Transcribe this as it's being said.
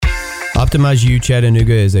Optimize You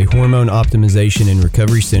Chattanooga is a hormone optimization and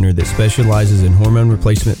recovery center that specializes in hormone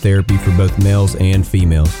replacement therapy for both males and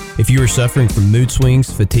females. If you are suffering from mood swings,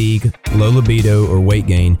 fatigue, low libido, or weight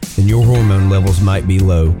gain, then your hormone levels might be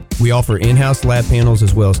low. We offer in-house lab panels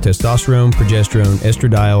as well as testosterone, progesterone,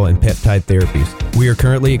 estradiol, and peptide therapies. We are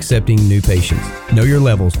currently accepting new patients. Know your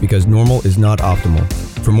levels because normal is not optimal.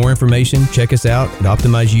 For more information, check us out at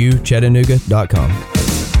optimizeyouchattanooga.com.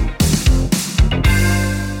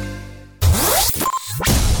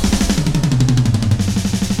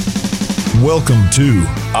 Welcome to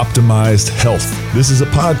Optimized Health. This is a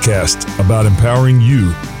podcast about empowering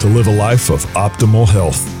you to live a life of optimal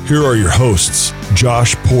health. Here are your hosts,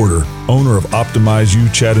 Josh Porter, owner of Optimize You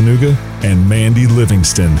Chattanooga, and Mandy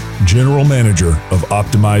Livingston, General Manager of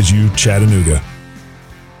Optimize You Chattanooga.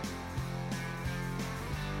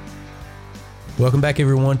 Welcome back,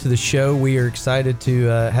 everyone, to the show. We are excited to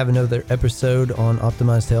have another episode on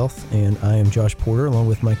Optimized Health, and I am Josh Porter, along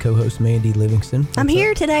with my co-host, Mandy Livingston. I'm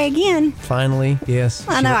here today again. Finally, yes.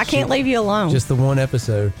 I know, I can't leave you alone. Just the one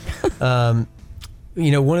episode. One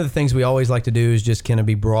of the things we always like to do is just kind of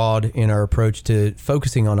be broad in our approach to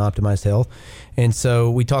focusing on optimized health. And so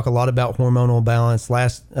we talk a lot about hormonal balance.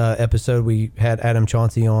 Last episode, we had Adam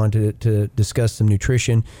Chauncey on to discuss some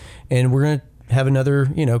nutrition, and we're going to have another,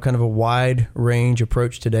 kind of a wide range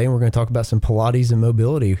approach today. And we're going to talk about some Pilates and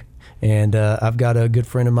mobility. And I've got a good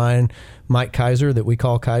friend of mine, Mike Kyser, that we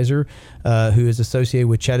call Kyser, who is associated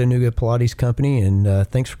with Chattanooga Pilates Company. And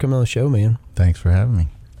thanks for coming on the show, man. Thanks for having me.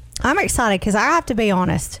 I'm excited because I have to be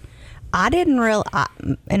honest. I didn't really,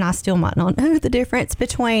 and I still might not know the difference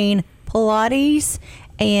between Pilates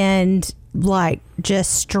and like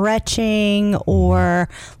just stretching or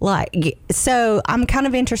so I'm kind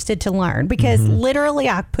of interested to learn because literally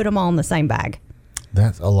I put them all in the same bag.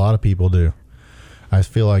 That's a lot of people do. I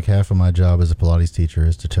feel like half of my job as a Pilates teacher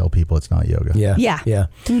is to tell people it's not yoga. Yeah.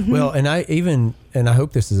 Mm-hmm. Well, and I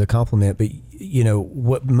hope this is a compliment, but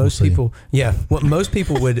what most people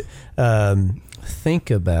would think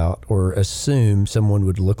about or assume someone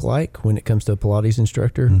would look like when it comes to a Pilates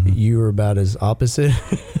instructor, you are about as opposite.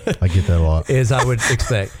 I get that a lot. As I would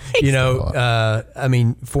expect.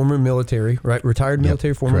 Former military, right? Retired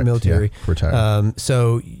military, former correct. military. Yeah, retired.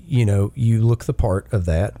 So, you look the part of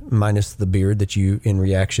that, minus the beard that you, in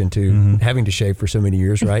reaction to having to shave for so many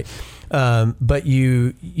years, right? But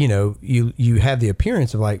you have the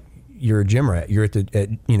appearance of like you're a gym rat. You're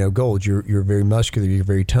at Gold. You're very muscular. You're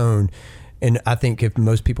very toned. And I think if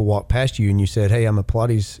most people walk past you and you said, "Hey, I'm a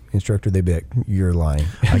Pilates instructor," they'd be like, "You're lying."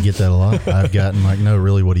 I get that a lot. I've gotten like, "No,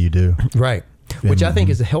 really, what do you do?" Right. Which I think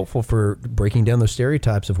is helpful for breaking down those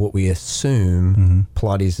stereotypes of what we assume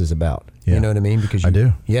Pilates is about. Yeah. You know what I mean? Because I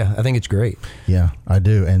do. Yeah, I think it's great. Yeah, I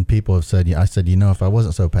do. And people have said, I said, if I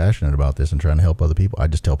wasn't so passionate about this and trying to help other people,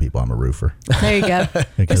 I'd just tell people I'm a roofer. There you go.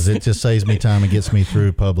 Because it just saves me time and gets me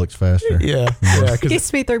through Publix faster. Yeah.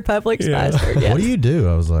 Gets me through Publix faster. Yeah. What do you do?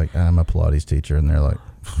 I was like, I'm a Pilates teacher. And they're like,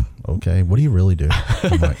 okay, what do you really do?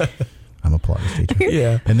 I'm like, I'm a Pilates teacher.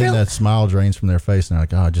 Yeah. And then that smile drains from their face and they're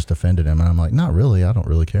like, I just offended him. And I'm like, not really. I don't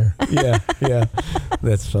really care. Yeah.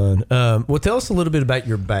 That's fun. Well, tell us a little bit about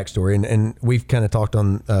your backstory. And we've kind of talked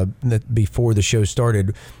on that before the show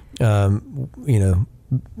started. Your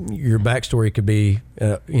backstory could be,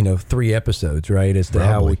 3 episodes, right? As to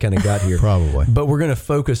Probably. how we kind of got here. Probably. But we're going to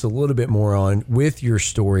focus a little bit more on with your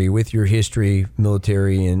story, with your history,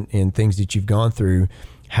 military and things that you've gone through.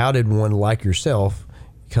 How did one like yourself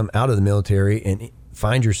come out of the military and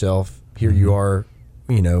find yourself here? You are,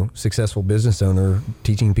 successful business owner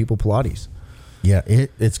teaching people Pilates. Yeah,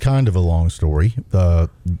 it's kind of a long story.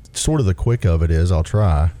 Sort of the quick of it is, I'll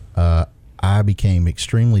try. I became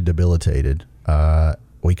extremely debilitated.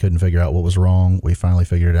 We couldn't figure out what was wrong. We finally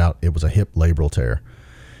figured it out. It was a hip labral tear.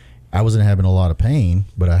 I wasn't having a lot of pain,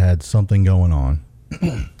 but I had something going on.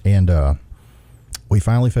 And we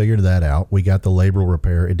finally figured that out. We got the labral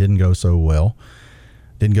repair. It didn't go so well.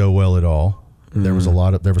 Didn't go well at all. There was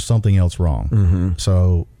there was something else wrong.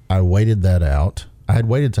 So I waited that out. I had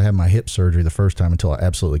waited to have my hip surgery the first time until I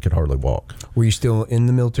absolutely could hardly walk. Were you still in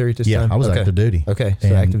the military at this time? Yeah, I was active duty. Okay,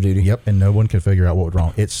 so active duty. Yep, and no one could figure out what was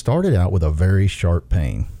wrong. It started out with a very sharp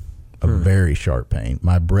pain, very sharp pain.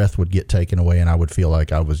 My breath would get taken away and I would feel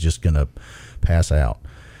like I was just going to pass out.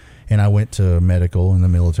 And I went to medical in the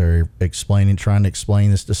military trying to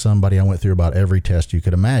explain this to somebody. I went through about every test you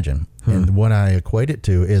could imagine. And what I equate it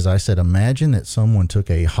to is I said, imagine that someone took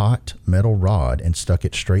a hot metal rod and stuck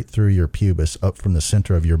it straight through your pubis up from the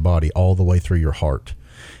center of your body all the way through your heart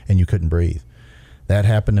and you couldn't breathe. that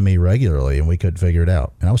happened to me regularly, and we couldn't figure it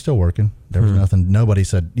out. And I was still working. There was nothing. Nobody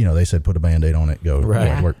said, they said put a Band-Aid on it, go to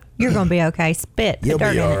work. You're going to be okay. Spit. You'll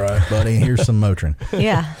be all right, buddy. Here's some Motrin.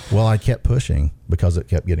 Yeah. Well, I kept pushing because it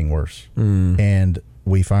kept getting worse. And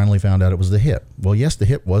we finally found out it was the hip. Well, yes, the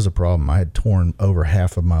hip was a problem. I had torn over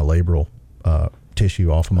half of my labral tissue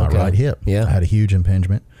off of my right hip. Yeah. I had a huge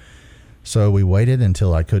impingement. So we waited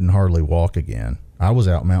until I couldn't hardly walk again. I was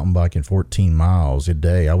out mountain biking 14 miles a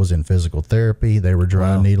day. I was in physical therapy. They were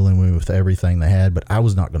dry needling me with everything they had, but I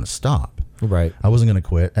was not going to stop. Right. I wasn't going to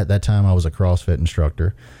quit. At that time, I was a CrossFit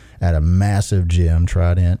instructor at a massive gym,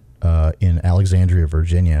 Trident, in Alexandria,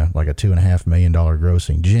 Virginia, like a $2.5 million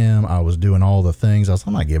grossing gym. I was doing all the things.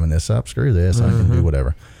 I'm not giving this up. Screw this. I can do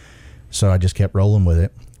whatever. So I just kept rolling with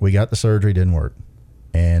it. We got the surgery, didn't work.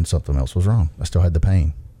 And something else was wrong. I still had the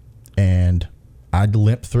pain. And I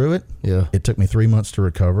limped through it. Yeah. It took me 3 months to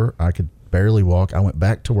recover. I could barely walk. I went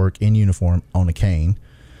back to work in uniform on a cane.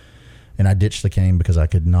 And I ditched the cane because I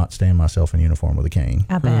could not stand myself in uniform with a cane.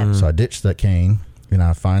 I bet. So I ditched that cane,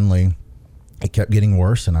 and it kept getting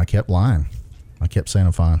worse, and I kept lying. I kept saying,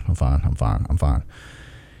 I'm fine, I'm fine, I'm fine, I'm fine.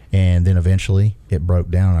 And then eventually it broke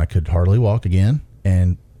down. I could hardly walk again,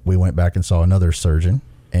 and we went back and saw another surgeon,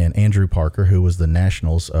 and Andrew Parker, who was the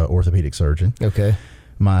Nationals orthopedic surgeon. Okay.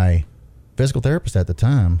 My physical therapist at the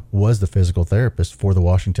time was the physical therapist for the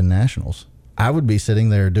Washington Nationals. I would be sitting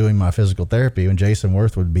there doing my physical therapy, and Jason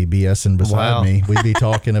Worth would be BSing beside me. We'd be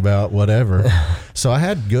talking about whatever. So I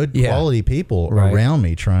had good quality people around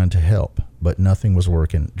me trying to help, but nothing was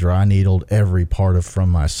working. Dry needled every part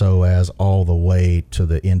from my psoas all the way to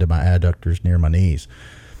the end of my adductors near my knees.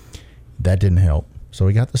 That didn't help. So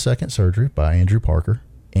we got the second surgery by Andrew Parker,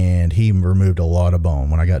 and he removed a lot of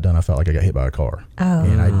bone. When I got done, I felt like I got hit by a car.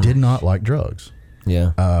 And I did not like drugs.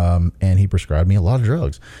 Yeah. And he prescribed me a lot of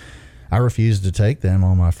drugs. I refused to take them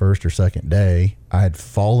on my first or second day. I had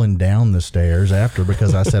fallen down the stairs after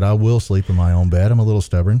because I said, I will sleep in my own bed. I'm a little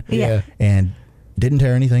stubborn. Yeah. And didn't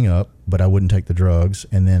tear anything up, but I wouldn't take the drugs.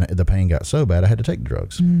 And then the pain got so bad, I had to take the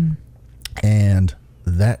drugs. And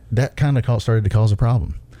that kind of started to cause a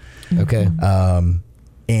problem. Okay.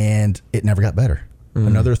 And it never got better.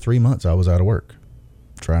 Another 3 months I was out of work,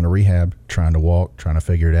 trying to rehab, trying to walk, trying to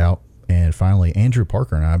figure it out. And finally, Andrew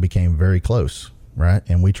Parker and I became very close. Right.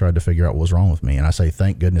 And we tried to figure out what was wrong with me. And I say,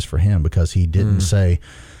 thank goodness for him, because he didn't say,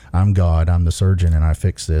 I'm God, I'm the surgeon, and I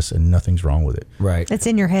fix this, and nothing's wrong with it. Right. It's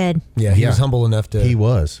in your head. Yeah. He was humble enough to. He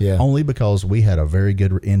was. Yeah. Only because we had a very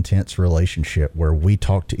good, intense relationship where we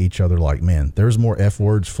talked to each other like men. There's more F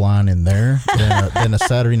words flying in there than a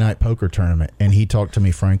Saturday night poker tournament. And he talked to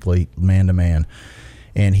me frankly, man to man.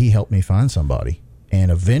 And he helped me find somebody.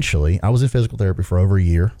 And eventually, I was in physical therapy for over a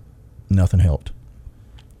year. Nothing helped.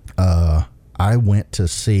 I went to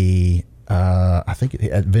see, I think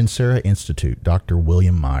at Vincera Institute, Dr.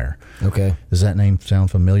 William Meyer. Okay. Does that name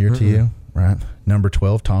sound familiar to you? Right. Number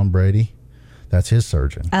 12, Tom Brady. That's his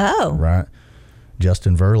surgeon. Oh. Right.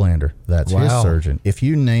 Justin Verlander. That's his surgeon. If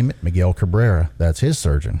you name it, Miguel Cabrera. That's his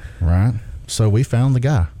surgeon. Right. So we found the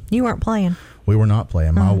guy. You weren't playing. We were not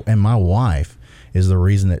playing. My wife is the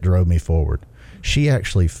reason that drove me forward. She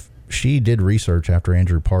did research after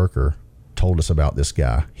Andrew Parker told us about this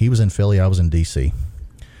guy. He was in Philly, I was in DC.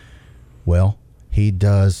 Well, he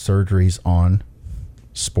does surgeries on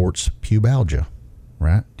sports pubalgia,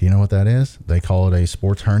 right? Do you know what that is? They call it a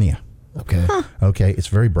sports hernia. Okay. Okay, it's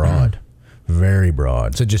very broad. Very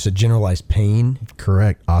broad. So just a generalized pain?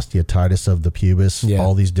 Correct. Osteotitis of the pubis,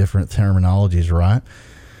 all these different terminologies, right?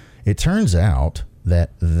 It turns out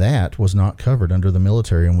that was not covered under the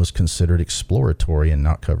military and was considered exploratory and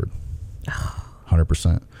not covered.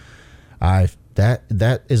 100%.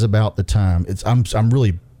 That is about the time. I'm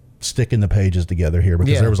really sticking the pages together here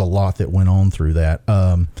because there was a lot that went on through that.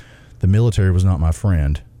 The military was not my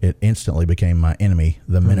friend. It instantly became my enemy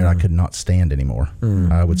the minute I could not stand anymore.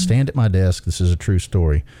 I would stand at my desk, this is a true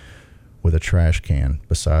story, with a trash can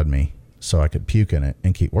beside me so I could puke in it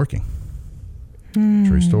and keep working.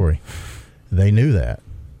 True story. They knew that,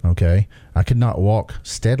 okay? I could not walk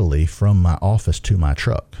steadily from my office to my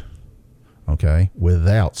truck, okay,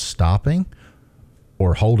 without stopping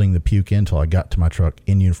or holding the puke in until I got to my truck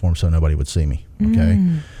in uniform so nobody would see me,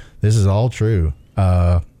 okay? This is all true.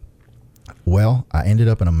 Well, I ended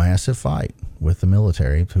up in a massive fight with the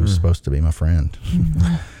military, who was supposed to be my friend.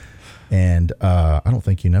 And I don't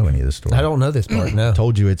think you know any of this story. I don't know this part, no. I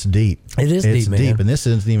told you it's deep. It's deep, man. Deep, and this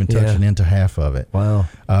isn't even touching into half of it. Wow.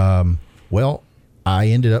 Well, I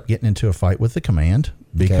ended up getting into a fight with the command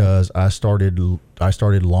because I started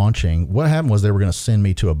launching. What happened was they were going to send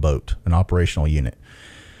me to a boat, an operational unit,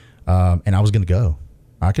 and I was going to go.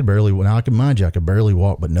 I could barely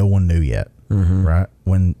walk, but no one knew yet. right?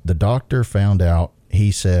 When the doctor found out,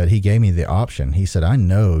 he said, he gave me the option. He said, I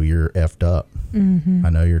know you're effed up. I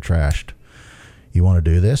know you're trashed. You want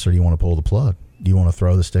to do this, or do you want to pull the plug? Do you want to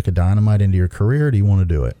throw the stick of dynamite into your career, or do you want to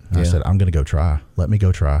do it? I said, I'm going to go try. Let me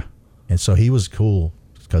go try. And so he was cool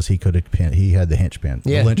because he could have pinned, he had the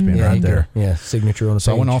linchpin right there. Yeah, signature on the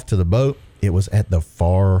So page. I went off to the boat. It was at the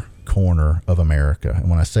far corner of America. And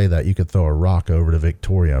when I say that, you could throw a rock over to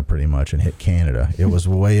Victoria pretty much and hit Canada. It was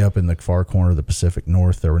way up in the far corner of the Pacific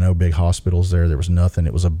North. There were no big hospitals there. There was nothing.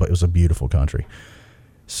 It was a beautiful country.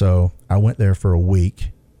 So I went there for a week,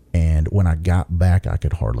 and when I got back, I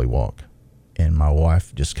could hardly walk. And my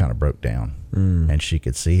wife just kind of broke down, and she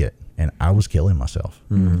could see it. And I was killing myself.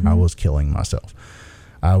 I was killing myself.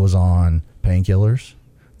 I was on painkillers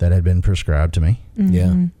that had been prescribed to me.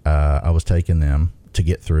 I was taking them to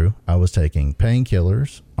get through. I was taking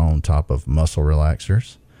painkillers on top of muscle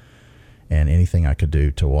relaxers and anything I could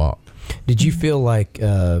do to walk. Did you feel like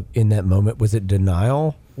in that moment, was it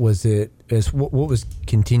denial? Was it what was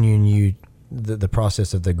continuing you the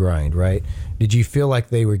process of the grind, right? Did you feel like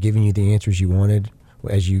they were giving you the answers you wanted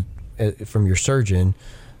as you from your surgeon,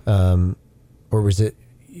 or was it,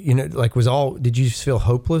 did you just feel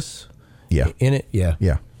hopeless in it?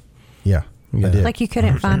 I did. Like you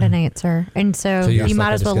couldn't find an answer, and so you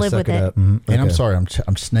might as well live with it. And I'm sorry,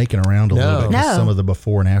 I'm snaking around a little bit. No. Some of the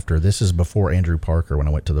before and after. This is before Andrew Parker when I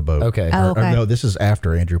went to the boat. Okay. Oh, okay. Or no, this is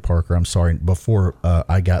after Andrew Parker. I'm sorry, before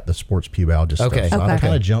I got the sports pubalgia stuff. Okay. So I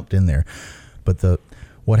kind of jumped in there. But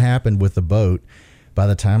what happened with the boat, by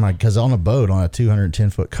the time because on a boat, on a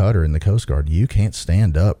 210-foot cutter in the Coast Guard, you can't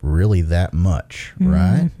stand up really that much,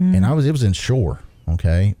 right? And it was inshore.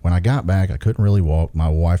 Okay. When I got back, I couldn't really walk. My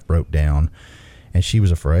wife broke down, and she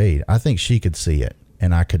was afraid. I think she could see it,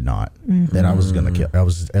 and I could not. That I was going to kill.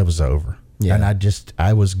 It was over. Yeah. And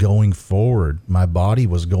I was going forward. My body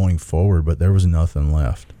was going forward, but there was nothing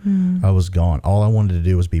left. I was gone. All I wanted to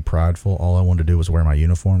do was be prideful. All I wanted to do was wear my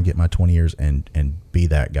uniform, get my 20 years, and be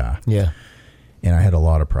that guy. Yeah. And I had a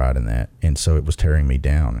lot of pride in that. And so it was tearing me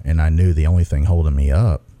down. And I knew the only thing holding me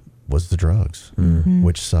up was the drugs,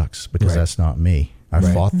 which sucks because that's not me. I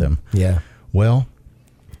fought them. Yeah. Well,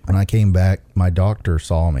 when I came back, my doctor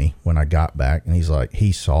saw me when I got back, and he's like,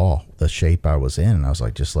 he saw the shape I was in, and I was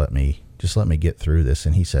like, just let me get through this.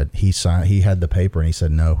 And he said, he had the paper, and he said,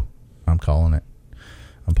 no, I'm calling it.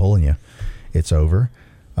 I'm pulling you. It's over.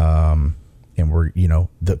 And we're,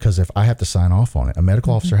 because if I have to sign off on it, a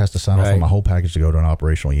medical officer has to sign off on my whole package to go to an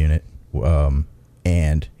operational unit.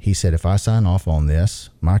 And he said, if I sign off on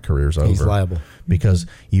this, my career's over. He's liable. Because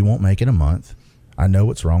you won't make it a month. I know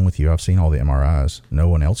what's wrong with you. I've seen all the MRIs. No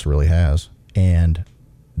one else really has. And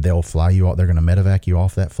they'll fly you out. They're going to medevac you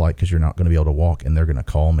off that flight because you're not going to be able to walk. And they're going to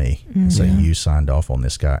call me and say, you signed off on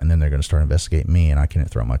this guy. And then they're going to start investigating me, and I can't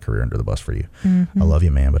throw my career under the bus for you. I love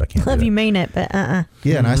you, man, but I can't Love do you it. mean it, but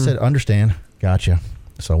Yeah, and I said, understand. Gotcha.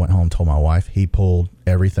 So I went home, told my wife. He pulled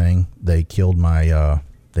everything. They killed my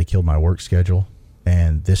work schedule.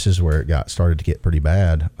 And this is where it started to get pretty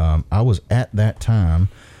bad. I was at that time,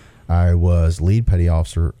 I was lead petty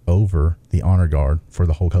officer over the honor guard for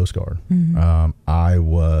the whole Coast Guard. I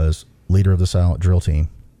was leader of the silent drill team.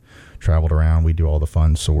 Traveled around. We do all the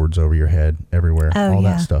fun swords over your head everywhere,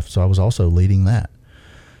 that stuff. So I was also leading that.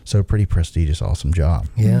 So pretty prestigious, awesome job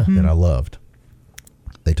that I loved.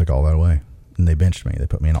 They took all that away, and they benched me. They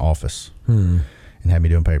put me in an office and had me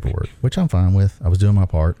doing paperwork, which I'm fine with. I was doing my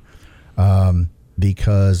part.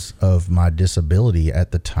 Because of my disability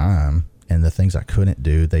at the time and the things I couldn't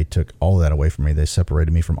do, they took all of that away from me. They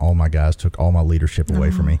separated me from all my guys, took all my leadership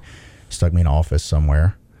away from me, stuck me in an office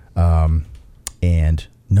somewhere. And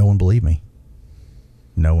no one believed me.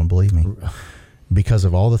 No one believed me because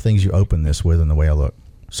of all the things you open this with and the way I look.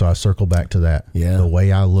 So I circle back to that. Yeah. The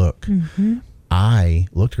way I look. I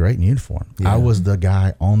looked great in uniform. I was the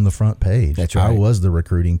guy on the front page. That's right. I was the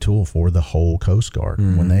recruiting tool for the whole Coast Guard.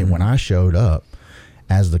 When I showed up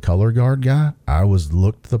as the color guard guy, I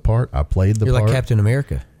looked the part. I played the part. You're like Captain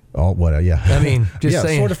America. Oh, what? Yeah. I mean, just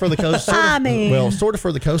saying. Sort of for the Coast. Sort of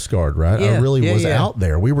for the Coast Guard, right? Yeah, I really was out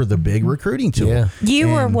there. We were the big recruiting tool. Yeah. You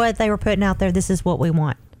were what they were putting out there. This is what we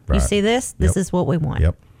want. Right. You see this? This is what we want.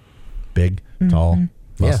 Yep. Big, tall,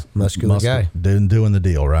 muscular guy. Doing the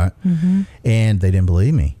deal, right? And they didn't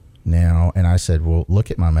believe me. Now, and I said, well,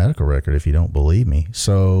 look at my medical record if you don't believe me.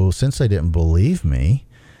 So since they didn't believe me,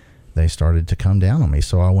 they started to come down on me.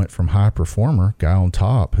 So I went from high performer, guy on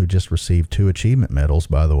top, who just received 2 achievement medals,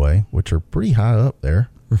 by the way, which are pretty high up there,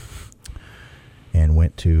 and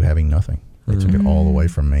went to having nothing. They took it all away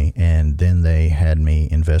from me. And then they had me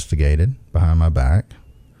investigated behind my back.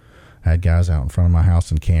 I had guys out in front of my house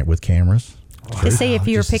with cameras. to see if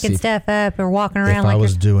you were Just to picking see stuff up or walking around. if like I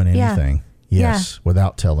was you're- doing Yeah. anything. Yes,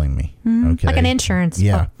 without telling me. Okay, Like an insurance.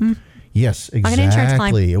 Yeah. Yes, exactly. Like an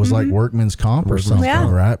insurance claim. It was like workman's comp or something,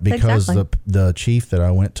 Yeah, right? Because exactly. the chief that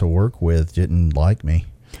I went to work with didn't like me.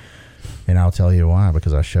 And I'll tell you why,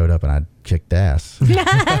 because I showed up and I kicked ass.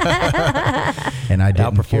 And I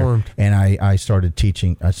didn't care. Outperformed. And I started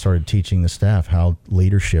teaching the staff how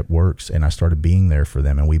leadership works, and I started being there for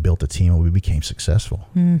them, and we built a team and we became successful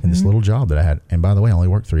in this little job that I had. And by the way, I only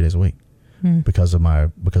worked 3 days a week because of my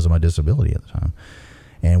disability at the time.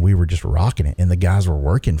 And we were just rocking it, and the guys were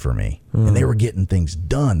working for me, and they were getting things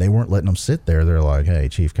done. They weren't letting them sit there. They're like, "Hey,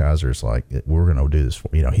 Chief Kyser's like, we're going to do this for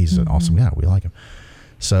you know. He's an awesome guy. We like him."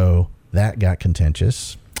 So that got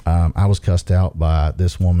contentious. I was cussed out by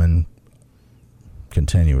this woman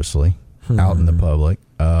continuously out in the public.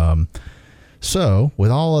 So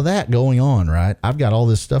with all of that going on, right, I've got all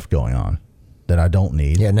this stuff going on that I don't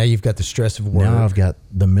need. Yeah, now you've got the stress of work. Now I've got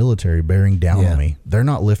the military bearing down Yeah. on me. They're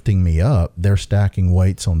not lifting me up. They're stacking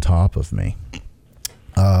weights on top of me.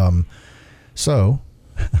 So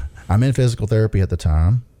I'm in physical therapy at the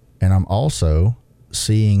time, and I'm also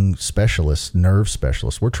seeing specialists, nerve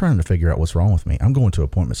specialists. We're trying to figure out what's wrong with me. I'm going to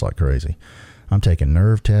appointments like crazy. I'm taking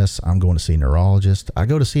nerve tests. I'm going to see a neurologist. I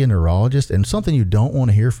go to see a neurologist, and something you don't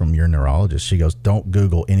want to hear from your neurologist. She goes, "Don't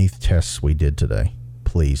Google any tests we did today.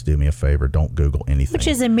 Please do me a favor. Don't Google anything." Which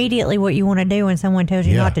is immediately what you want to do when someone tells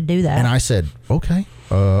you not to do that. And I said, okay,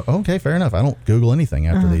 fair enough. I don't Google anything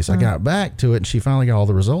after these. I got back to it, and she finally got all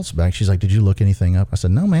the results back. She's like, "Did you look anything up?" I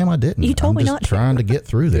said, "No, ma'am, I didn't. You told I'm me just not to." trying to get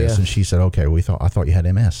through this." Yeah. And she said, "Okay, I thought you had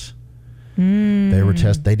MS." They were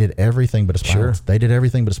They did everything but a spinal. Sure. They did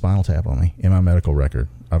everything but a spinal tap on me in my medical record.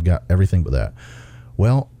 I've got everything but that.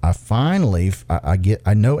 Well, I finally,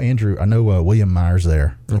 I know William Myers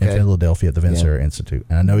there in Philadelphia at the Vincere Institute,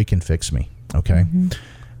 and I know he can fix me. Okay.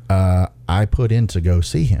 I put in to go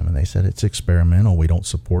see him, and they said it's experimental. We don't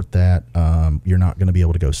support that. You're not going to be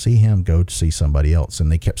able to go see him. Go see somebody else.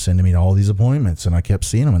 And they kept sending me to all these appointments, and I kept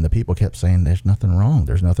seeing them, and the people kept saying, "There's nothing wrong.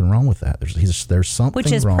 There's nothing wrong with that. There's something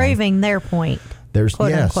which is wrong." proving their point. There's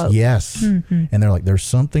quote unquote. yes, and they're like, "There's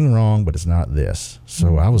something wrong, but it's not this."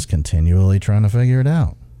 So I was continually trying to figure it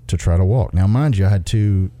out to try to walk. Now, mind you, I had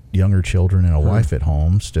 2 younger children and a wife at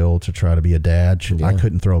home still to try to be a dad. I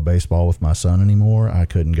couldn't throw a baseball with my son anymore. I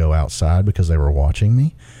couldn't go outside because they were watching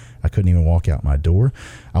me. I couldn't even walk out my door.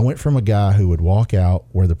 I went from a guy who would walk out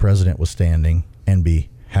where the president was standing and be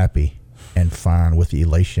happy and fine with the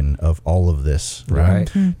elation of all of this,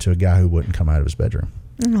 right? To a guy who wouldn't come out of his bedroom.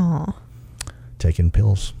 Aw. Taking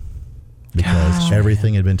pills because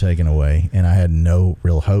everything had been taken away, and I had no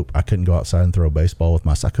real hope. I couldn't go outside and throw a baseball with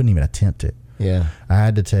my son. I couldn't even attempt it. Yeah. I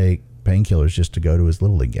had to take painkillers just to go to his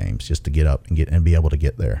little league games, just to get up and be able to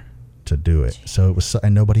get there to do it. So it was,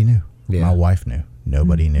 and nobody knew. Yeah. My wife knew.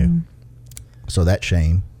 Nobody knew. So that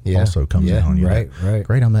shame also comes in on you. Right.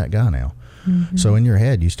 Great, I'm that guy now. So in your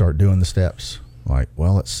head, you start doing the steps. Like,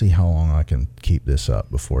 well, let's see how long I can keep this up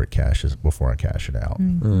before I cash it out.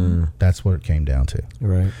 That's what it came down to.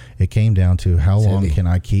 Right. It came down to how long heavy. can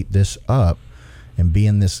I keep this up and be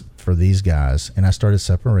in this for these guys. And I started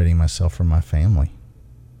separating myself from my family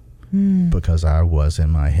because I was in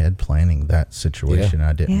my head planning that situation.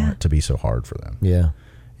 I didn't want it to be so hard for them. Yeah.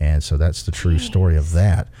 And so that's the true story of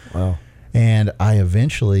that. Wow. And I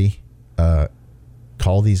eventually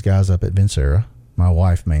called these guys up at Vincere, my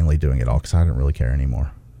wife mainly doing it all because I didn't really care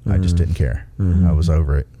anymore. I just didn't care. I was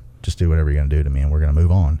over it. Just do whatever you're going to do to me, and we're going to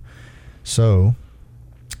move on. So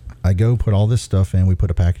I go put all this stuff in. We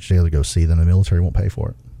put a package together to go see them. The military won't pay for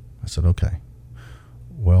it. I said, okay,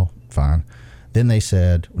 well, fine. Then they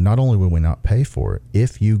said, not only will we not pay for it,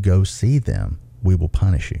 if you go see them, we will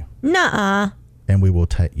punish you. Nuh-uh. And we will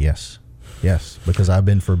take, yes, because I've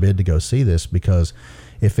been forbid to go see this, because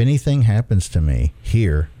if anything happens to me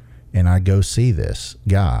here and I go see this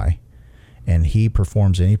guy and he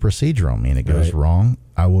performs any procedure on me and it goes wrong,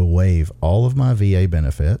 I will waive all of my VA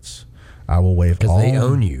benefits. I will waive Because they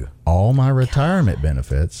own you. all my retirement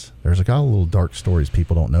benefits. There's a couple of little dark stories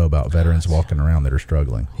people don't know about veterans walking around that are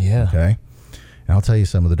struggling. Yeah. Okay. And I'll tell you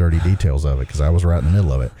some of the dirty details of it because I was right in the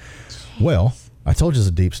middle of it. Well, I told you it's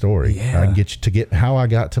a deep story. Yeah. I can get you to get how I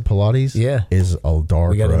got to Pilates. Yeah. Is a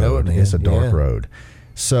dark We gotta road. know it, man. It's a dark Yeah. road.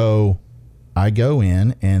 So I go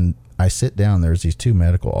in and I sit down. There's these 2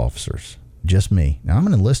 medical officers, just me. Now I'm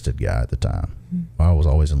an enlisted guy at the time. Well, I was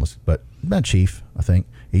always enlisted, but about chief, I think,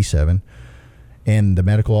 E7. And the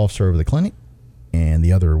medical officer over the clinic and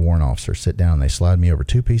the other warrant officer sit down. And they slide me over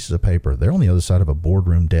 2 pieces of paper. They're on the other side of a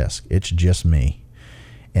boardroom desk. It's just me.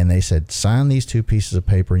 And they said, sign these 2 pieces of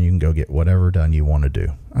paper and you can go get whatever done you want to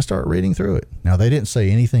do. I started reading through it. Now, they didn't say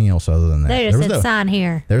anything else other than that. They just said, sign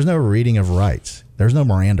here. There's no reading of rights. There's no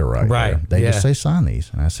Miranda right Right. there. They just say, sign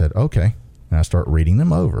these. And I said, okay. And I start reading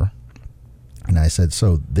them over. And I said,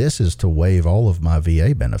 so this is to waive all of my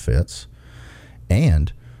VA benefits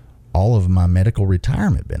and all of my medical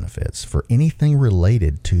retirement benefits for anything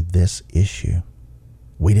related to this issue.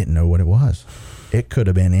 We didn't know what it was. It could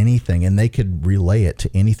have been anything, and they could relay it to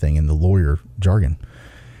anything in the lawyer jargon.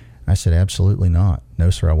 I said, absolutely not. No,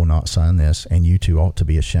 sir, I will not sign this, and you two ought to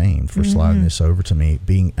be ashamed for sliding this over to me,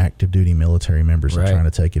 being active duty military members and trying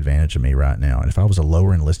to take advantage of me right now. And if I was a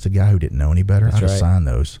lower enlisted guy who didn't know any better, I'd have signed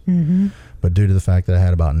those. But due to the fact that I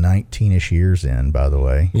had about 19-ish years in, by the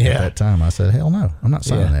way, at that time, I said, hell no, I'm not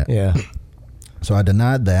signing that. Yeah. So I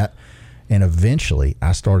denied that, and eventually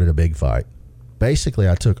I started a big fight. Basically,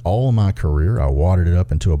 I took all of my career, I watered it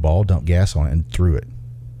up into a ball, dumped gas on it, and threw it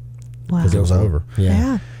because it was over.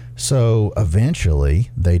 Yeah. So eventually,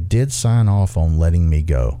 they did sign off on letting me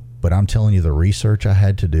go. But I'm telling you, the research I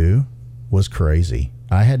had to do was crazy.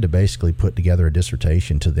 I had to basically put together a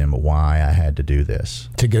dissertation to them why I had to do this.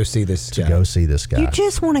 To go see this guy. Go see this guy. You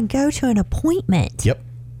just want to go to an appointment. Yep.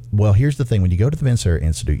 Well, here's the thing: when you go to the Vincere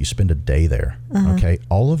Institute, you spend a day there. Okay,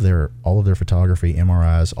 all of their photography,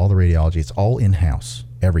 MRIs, all the radiology, it's all in house.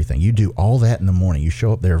 Everything you do, all that in the morning. You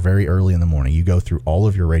show up there very early in the morning. You go through all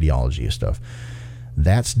of your radiology stuff.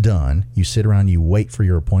 That's done. You sit around. You wait for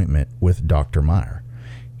your appointment with Dr. Meyer.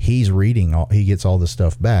 He's reading. He gets all the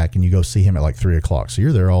stuff back, and you go see him at like 3:00. So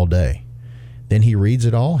you're there all day. Then he reads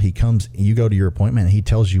it all. He comes. You go to your appointment, and he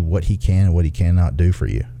tells you what he can and what he cannot do for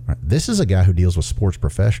you. This is a guy who deals with sports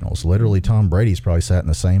professionals. Literally, Tom Brady's probably sat in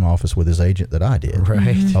the same office with his agent that I did.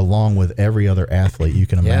 Right. Along with every other athlete you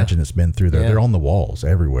can imagine that's been through there. They're on the walls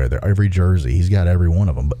everywhere. They're every jersey. He's got every one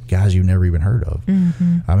of them. But guys you've never even heard of.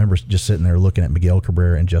 I remember just sitting there looking at Miguel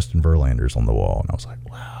Cabrera and Justin Verlander's on the wall. And I was like,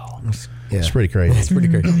 wow. It's pretty crazy. It's pretty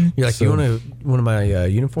crazy. You're like, you want one of my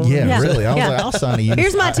uniforms? Yeah, really. I was like, I'll sign a uniform.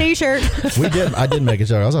 Here's my T-shirt. I did make a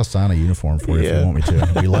joke. I'll sign a uniform for you if you want me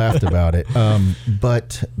to. We laughed about it.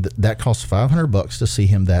 But that costs $500 to see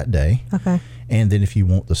him that day. Okay. And then if you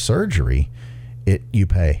want the surgery, you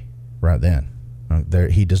pay right then.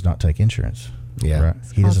 He does not take insurance. Yeah. Right?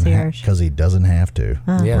 He doesn't have, because he doesn't have to.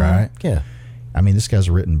 Yeah. Right? Yeah. I mean, this guy's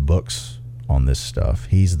written books on this stuff.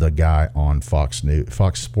 He's the guy on Fox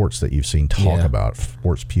Sports that you've seen talk about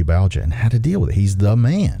sports pubalgia and how to deal with it. He's the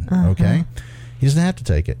man. Okay, he doesn't have to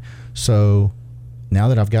take it. So now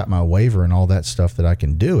that I've got my waiver and all that stuff that I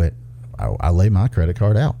can do it, I lay my credit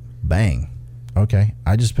card out. Bang. Okay,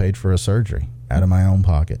 I just paid for a surgery out of my own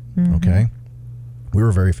pocket. Okay, we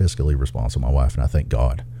were very fiscally responsible, my wife and I, thank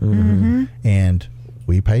God. And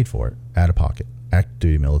we paid for it out of pocket. Active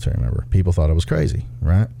duty military member. People thought I was crazy,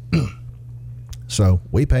 right? So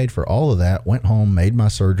we paid for all of that, went home, made my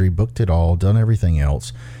surgery, booked it all, done everything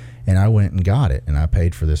else, and I went and got it. And I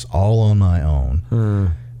paid for this all on my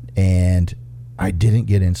own. And I didn't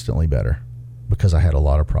get instantly better because I had a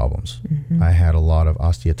lot of problems. I had a lot of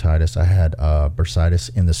osteotitis. I had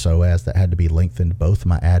bursitis in the psoas that had to be lengthened. Both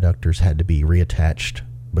my adductors had to be reattached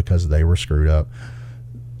because they were screwed up.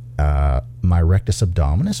 My rectus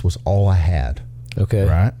abdominis was all I had. Okay.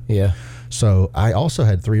 Right? Yeah. So I also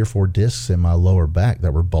had 3 or 4 discs in my lower back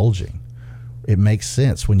that were bulging. It makes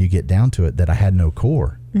sense when you get down to it that I had no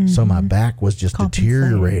core. So my back was just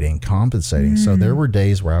deteriorating, compensating. So there were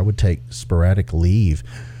days where I would take sporadic leave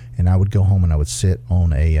and I would go home and I would sit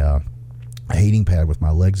on a heating pad with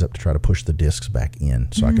my legs up to try to push the discs back in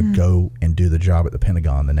so I could go and do the job at the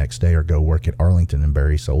Pentagon the next day or go work at Arlington and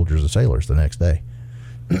bury soldiers and sailors the next day.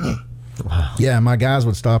 Wow. Yeah, my guys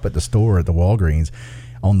would stop at the store at the Walgreens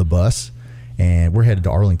on the bus, and we're headed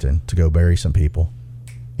to Arlington to go bury some people.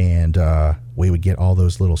 And we would get all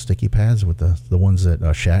those little sticky pads with the ones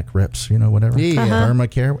that Shack reps, whatever. Yeah.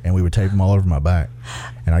 Thermacare, and we would tape them all over my back.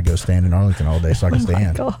 And I'd go stand in Arlington all day so I could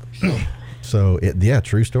stand. So,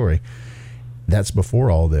 true story. That's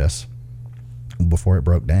before all this, before it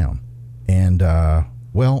broke down. And,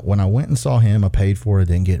 when I went and saw him, I paid for it,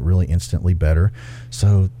 didn't get really instantly better.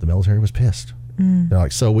 So the military was pissed. They're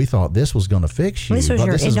like, so we thought this was going to fix you, but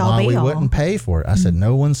this is why we wouldn't pay for it. I said,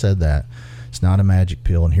 no one said that. It's not a magic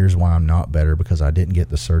pill, and here's why I'm not better, because I didn't get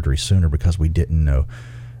the surgery sooner because we didn't know.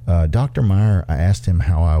 Dr. Meyer, I asked him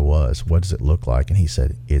how I was. What does it look like? And he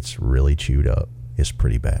said, it's really chewed up. It's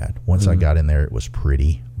pretty bad. Once I got in there, it was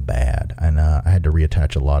pretty bad. And I had to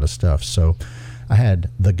reattach a lot of stuff. So I had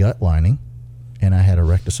the gut lining, and I had a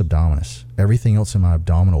rectus abdominis. Everything else in my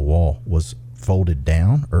abdominal wall was folded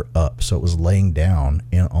down or up, so it was laying down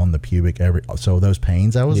on the pubic. So those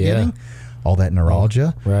pains I was getting, all that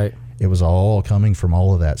neuralgia. Right. It was all coming from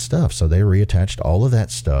all of that stuff. So they reattached all of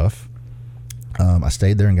that stuff. I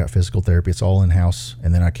stayed there and got physical therapy. It's all in-house.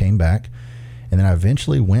 And then I came back. And then I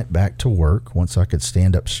eventually went back to work once I could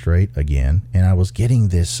stand up straight again. And I was getting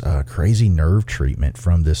this crazy nerve treatment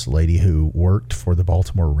from this lady who worked for the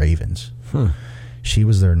Baltimore Ravens. She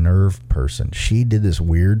was their nerve person. She did this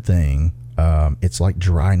weird thing. It's like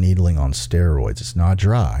dry needling on steroids. It's not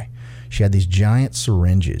dry. She had these giant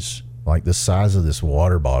syringes, like the size of this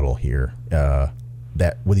water bottle here,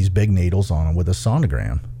 that with these big needles on them with a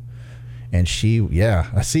sonogram. And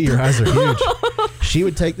I see your eyes are huge. She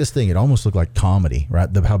would take this thing. It almost looked like comedy, right?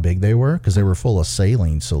 How big they were, because they were full of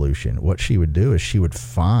saline solution. What she would do is she would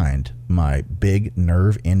find my big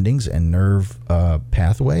nerve endings and nerve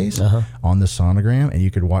pathways on the sonogram, and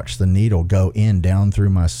you could watch the needle go down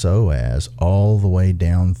through my psoas, all the way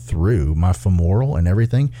down through my femoral and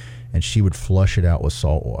everything, and she would flush it out with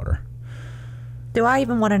salt water. Do I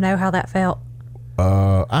even want to know how that felt?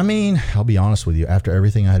 I mean, I'll be honest with you. After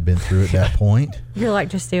everything I had been through at that point, You're like,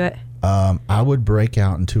 just do it. I would break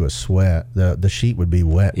out into a sweat. The sheet would be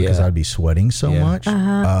wet because I'd be sweating so much.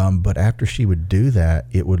 But after she would do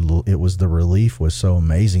that, the relief was so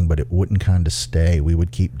amazing, but it wouldn't kind of stay. We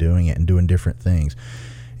would keep doing it and doing different things.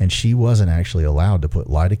 And she wasn't actually allowed to put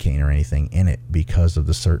lidocaine or anything in it because of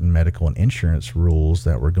the certain medical and insurance rules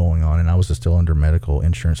that were going on. And I was still under medical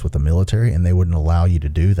insurance with the military, and they wouldn't allow you to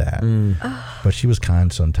do that. But she was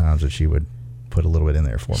kind sometimes that she would put a little bit in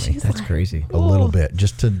there for me. That's crazy. A little bit,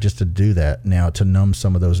 just to do that. Now, to numb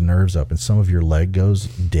some of those nerves up, and some of your leg goes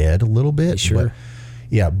dead a little bit. Sure.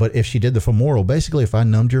 But if she did the femoral, basically, if I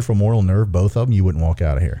numbed your femoral nerve, both of them, you wouldn't walk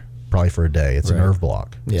out of here probably for a day. It's a nerve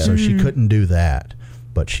block. Yeah. So she couldn't do that,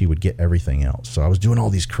 but she would get everything else. So I was doing all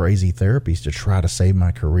these crazy therapies to try to save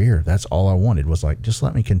my career. That's all I wanted, was like, just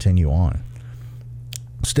let me continue on.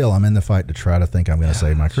 Still, I'm in the fight to try to think I'm going to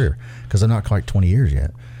save my career, because I'm not quite 20 years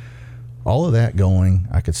yet. All of that going,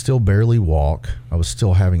 I could still barely walk. I was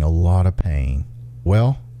still having a lot of pain.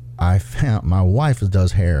 Well, I found, my wife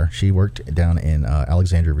does hair. She worked down in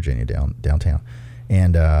Alexandria, Virginia, downtown.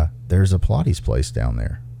 And there's a Pilates place down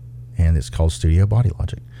there, and it's called Studio Body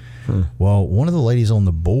Logic. Well, one of the ladies on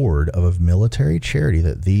the board of a military charity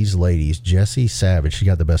that these ladies, Jessie Savage, she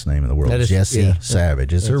got the best name in the world. Jessie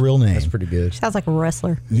Savage is her real name. That's pretty good. Sounds like a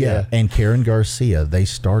wrestler. Yeah. And Karen Garcia, they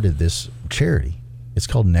started this charity. It's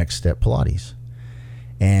called Next Step Pilates.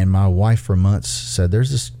 And my wife for months said, there's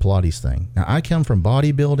this Pilates thing. Now, I come from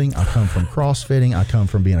bodybuilding. I come from CrossFitting. I come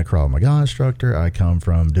from being a Krav Maga instructor. I come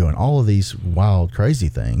from doing all of these wild, crazy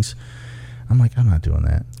things. I'm like, I'm not doing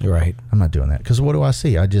that. Right. I'm not doing that. Because what do I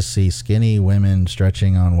see? I just see skinny women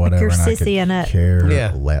stretching on whatever. Like you're and sissy I in it.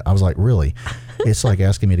 care. I was like, really? It's like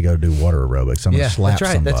asking me to go do water aerobics. I'm going to slap that's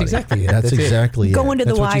right. somebody. That's exactly it. That's exactly it. Going to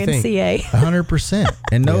the That's what you think. YMCA. 100%.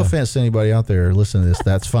 And no offense to anybody out there listening to this,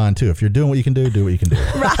 that's fine too. If you're doing what you can do what you can do.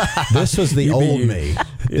 This was the old me.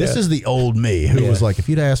 This is the old me who was like, if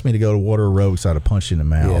you'd asked me to go to water aerobics, I'd have punched you in the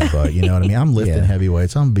mouth. But you know what I mean? I'm lifting heavy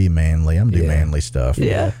weights. I'm be manly. I'm do manly stuff.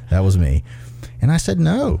 Yeah. That was me. And I said,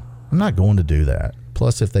 no, I'm not going to do that.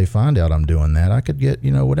 Plus, if they find out I'm doing that, I could get,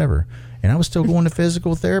 whatever. And I was still going to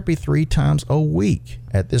physical therapy 3 times a week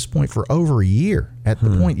at this point for over a year. At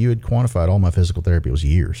the point you had quantified all my physical therapy, it was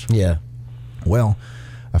years. Yeah. Well,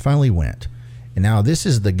 I finally went. And now this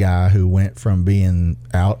is the guy who went from being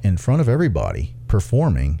out in front of everybody,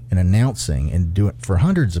 performing and announcing and doing for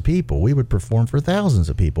hundreds of people. We would perform for thousands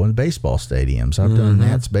of people in baseball stadiums. I've done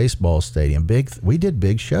Nats baseball stadium. We did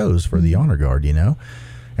big shows for the Honor Guard, and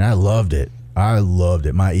I loved it. I loved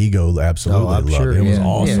it. My ego absolutely loved it. It was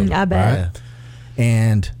awesome. I bet. Right?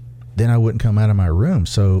 And then I wouldn't come out of my room.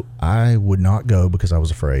 So I would not go because I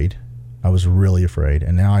was afraid. I was really afraid.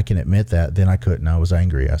 And now I can admit that. Then I couldn't. I was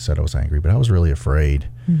angry. I said I was angry, but I was really afraid.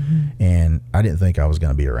 And I didn't think I was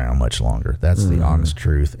going to be around much longer. That's the honest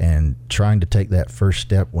truth. And trying to take that first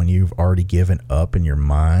step when you've already given up in your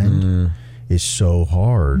mind is so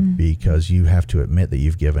hard because you have to admit that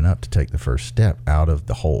you've given up to take the first step out of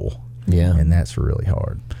the hole. Yeah. And that's really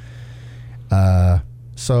hard.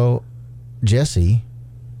 So Jessie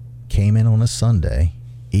came in on a Sunday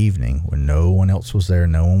evening when no one else was there,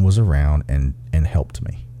 no one was around, and helped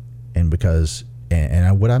me. And because,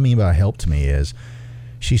 what I mean by helped me is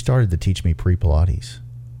she started to teach me pre-Pilates.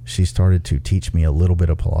 She started to teach me a little bit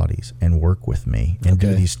of Pilates and work with me and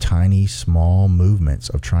do these tiny, small movements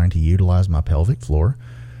of trying to utilize my pelvic floor,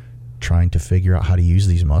 trying to figure out how to use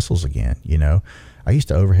these muscles again, I used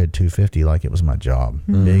to overhead 250 like it was my job.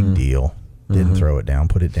 Big deal. Didn't throw it down,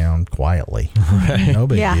 put it down quietly. No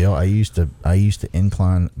big deal. I used to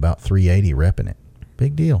incline about 380 repping it.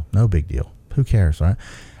 Big deal. No big deal. Who cares, right?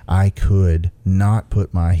 I could not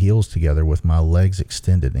put my heels together with my legs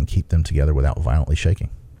extended and keep them together without violently shaking.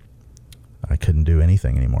 I couldn't do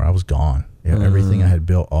anything anymore. I was gone. Everything I had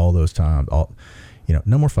built all those times,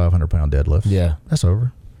 no more 500-pound deadlifts. Yeah. That's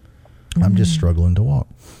over. I'm just struggling to walk.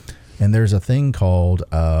 And there's a thing called,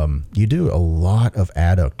 you do a lot of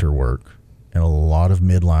adductor work and a lot of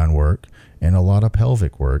midline work and a lot of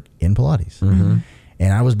pelvic work in Pilates. Mm-hmm.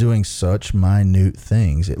 And I was doing such minute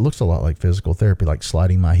things. It looks a lot like physical therapy, like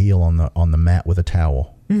sliding my heel on the mat with a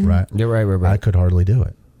towel, right? Yeah, right. I could hardly do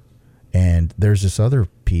it. And there's this other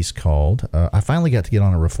piece called, I finally got to get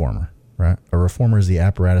on a reformer, right? A reformer is the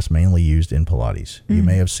apparatus mainly used in Pilates. You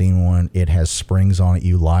may have seen one. It has springs on it.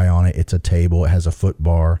 You lie on it. It's a table. It has a foot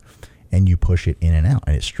bar, and you push it in and out,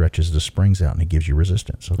 and it stretches the springs out, and it gives you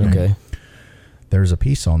resistance. Okay. There's a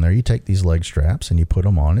piece on there. You take these leg straps and you put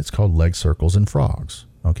them on. It's called leg circles and frogs.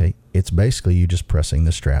 Okay. It's basically you just pressing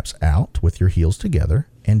the straps out with your heels together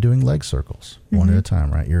and doing leg circles one at a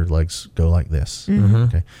time, right? Your legs go like this.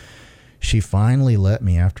 Okay. She finally let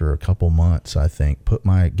me, after a couple months, I think,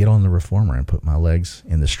 get on the reformer and put my legs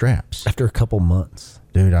in the straps. After a couple months.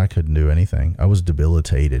 Dude, I couldn't do anything. I was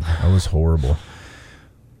debilitated. I was horrible.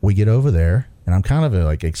 We get over there, and I'm kind of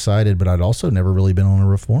like excited, but I'd also never really been on a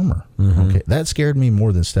reformer. Okay, that scared me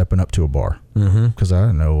more than stepping up to a bar because I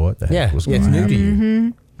didn't know what the heck was going to happen. It's new to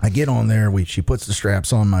you. I get on there. She puts the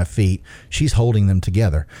straps on my feet. She's holding them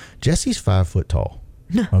together. Jesse's 5 foot tall.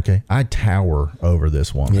 Okay, I tower over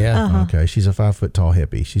this woman. Yeah. Okay, she's a 5 foot tall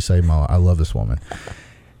hippie. She saved my life. I love this woman,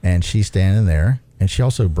 and she's standing there. And she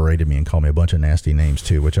also berated me and called me a bunch of nasty names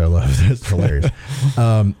too, which I love. That's hilarious.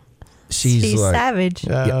 She's like, savage.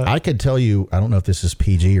 Yeah, I could tell you, I don't know if this is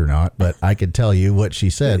PG or not, but I could tell you what she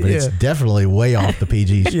said, but it's definitely way off the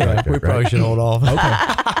PG spectrum. We probably should hold off. Okay.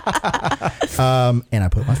 And I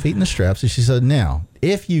put my feet in the straps, and she said, now,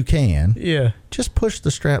 if you can, just push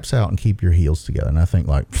the straps out and keep your heels together. And I think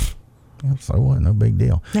like, so what? No big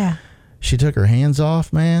deal. Yeah. She took her hands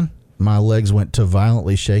off, man. My legs went to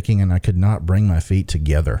violently shaking, and I could not bring my feet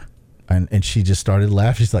together. And she just started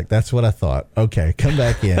laughing. She's like, that's what I thought. Okay, come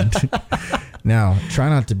back in. Now, try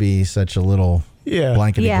not to be such a little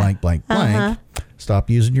blankety blank. Stop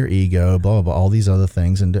using your ego, blah, blah, blah, all these other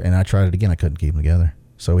things. And I tried it again. I couldn't keep them together.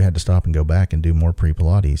 So we had to stop and go back and do more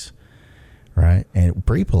pre-Pilates, right? And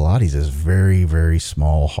pre-Pilates is very, very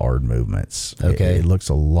small, hard movements. Okay. It looks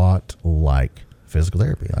a lot like physical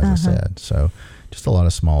therapy, as I said. So just a lot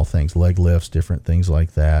of small things, leg lifts, different things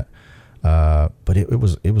like that. But it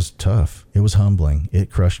was tough. It was humbling.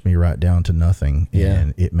 It crushed me right down to nothing.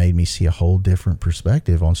 And it made me see a whole different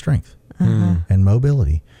perspective on strength and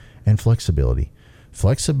mobility and flexibility.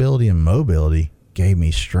 Flexibility and mobility gave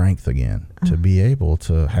me strength again to be able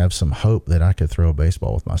to have some hope that I could throw a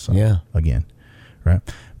baseball with my son again. Right.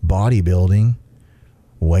 Bodybuilding,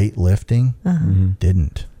 weightlifting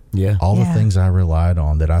didn't. Yeah. All the things I relied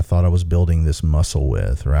on that I thought I was building this muscle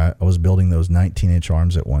with, right? I was building those 19-inch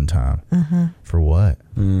arms at one time. For what?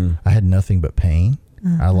 I had nothing but pain.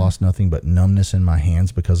 I lost nothing but numbness in my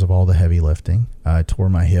hands because of all the heavy lifting. I tore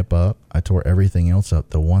my hip up. I tore everything else up.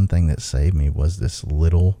 The one thing that saved me was this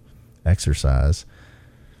little exercise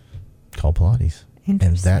called Pilates.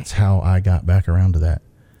 And that's how I got back around to that.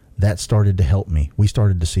 That started to help me. We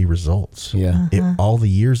started to see results. Yeah. All the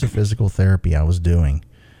years of physical therapy I was doing,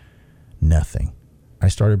 nothing. I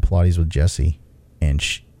started Pilates with Jessie, and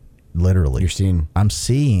literally, I'm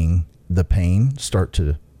seeing the pain start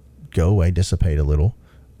to go away, dissipate a little.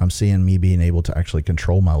 I'm seeing me being able to actually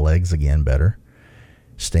control my legs again better,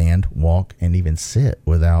 stand, walk, and even sit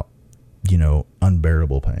without,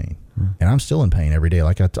 unbearable pain. And I'm still in pain every day.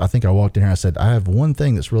 Like I think I walked in here, I said, I have one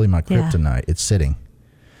thing that's really my kryptonite. It's sitting.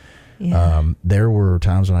 There were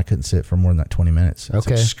times when I couldn't sit for more than that 20 minutes. It's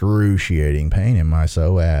excruciating pain in my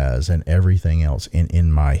psoas and everything else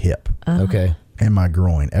in my hip. And my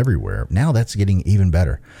groin, everywhere. Now that's getting even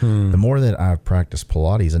better. The more that I've practiced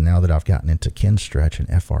Pilates, and now that I've gotten into Kin Stretch and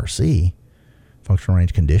FRC, functional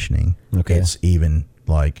range conditioning, it's even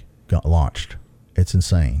like got launched. It's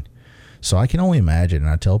insane. So I can only imagine,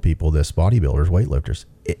 and I tell people this, bodybuilders, weightlifters,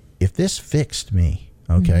 if this fixed me,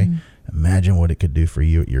 imagine what it could do for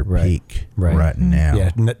you at your peak right now.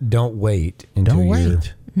 Yeah, don't wait until you're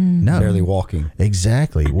barely walking.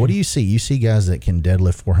 Exactly. What do you see? You see guys that can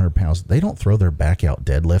deadlift 400 pounds. They don't throw their back out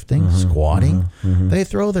deadlifting, squatting. They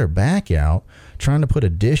throw their back out trying to put a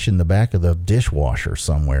dish in the back of the dishwasher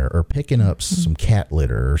somewhere, or picking up some cat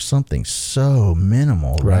litter or something so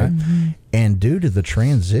minimal, right? And due to the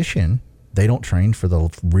transition they don't train for the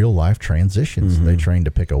real life transitions. They train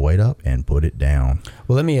to pick a weight up and put it down.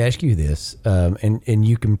 Well, let me ask you this, and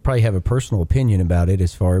you can probably have a personal opinion about it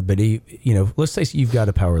as far, but let's say you've got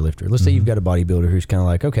a power lifter. Let's say you've got a bodybuilder who's kind of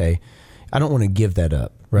like, okay, I don't want to give that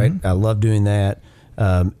up, right? I love doing that.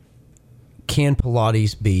 Can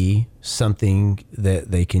Pilates be something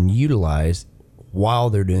that they can utilize while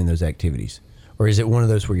they're doing those activities? Or is it one of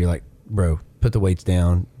those where you're like, bro, put the weights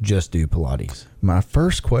down, just do Pilates? My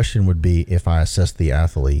first question would be if I assess the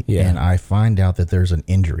athlete and I find out that there's an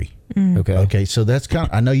injury. Okay, so that's kind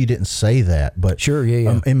of, I know you didn't say that, but sure,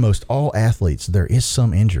 in most all athletes, there is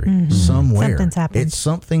some injury somewhere. Something's happened. It's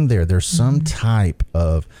something there. There's some type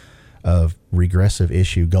of regressive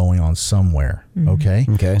issue going on somewhere. Okay.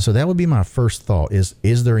 So that would be my first thought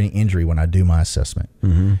is there any injury when I do my assessment?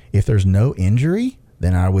 If there's no injury,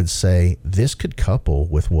 then I would say this could couple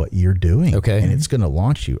with what you're doing. And it's going to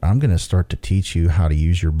launch you. I'm going to start to teach you how to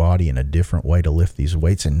use your body in a different way to lift these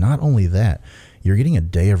weights. And not only that, you're getting a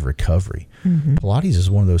day of recovery. Pilates is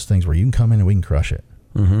one of those things where you can come in and we can crush it.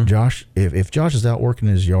 Josh, if Josh is out working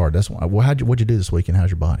in his yard, that's why, well, what'd you do this weekend? How's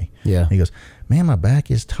your body? Yeah. He goes, man, my back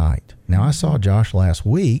is tight. Now I saw Josh last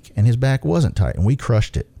week and his back wasn't tight and we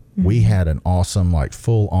crushed it. We had an awesome, like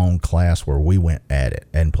full on class where we went at it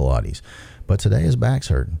and Pilates. But today his back's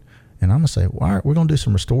hurting. And I'm going to say, all right, we're going to do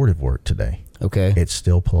some restorative work today. Okay. It's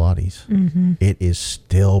still Pilates. It is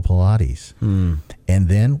still Pilates. And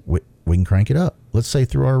then we can crank it up. Let's say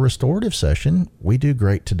through our restorative session, we do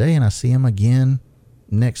great today and I see him again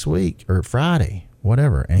next week or Friday,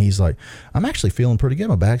 whatever. And he's like, I'm actually feeling pretty good.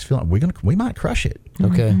 My back's feeling, we might crush it.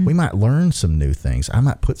 Okay. We might learn some new things. I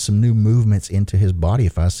might put some new movements into his body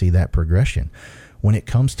if I see that progression. When it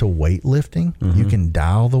comes to weightlifting, you can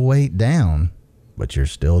dial the weight down, but you're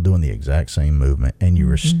still doing the exact same movement and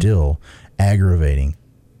you are still aggravating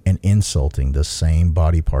and insulting the same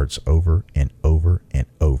body parts over and over and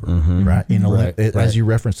over, right? As you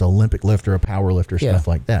referenced, Olympic lifter, a power lifter, stuff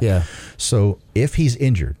like that. Yeah. So if he's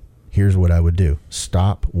injured, here's what I would do: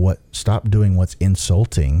 stop doing what's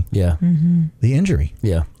insulting the injury.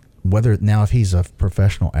 Yeah. Whether now, if he's a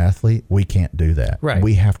professional athlete, we can't do that. Right.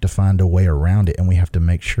 We have to find a way around it, and we have to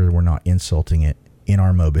make sure we're not insulting it in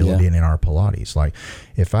our mobility and in our Pilates. Like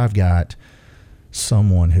if I've got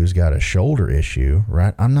someone who's got a shoulder issue,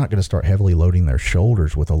 right? I'm not going to start heavily loading their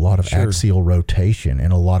shoulders with a lot of axial rotation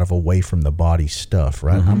and a lot of away from the body stuff,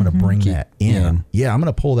 right? I'm going to bring that in. Yeah, I'm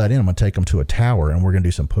going to pull that in. I'm going to take them to a tower and we're going to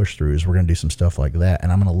do some push throughs. We're going to do some stuff like that.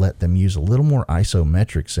 And I'm going to let them use a little more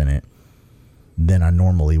isometrics in it than I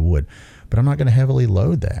normally would. But I'm not going to heavily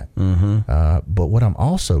load that. But what I'm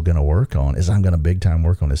also going to work on is I'm going to big time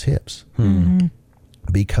work on his hips.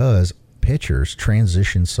 Because pitchers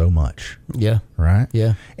transition so much. Yeah. Right?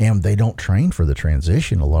 Yeah. And they don't train for the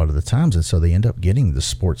transition a lot of the times. And so they end up getting the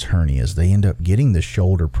sports hernias. They end up getting the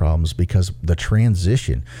shoulder problems because the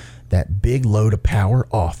transition, that big load of power,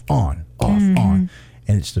 off, on. And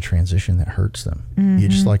it's the transition that hurts them. You're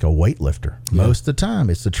just like a weightlifter. Most of the time,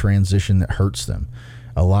 it's the transition that hurts them.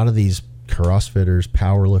 A lot of these CrossFitters,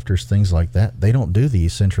 power lifters, things like that, they don't do the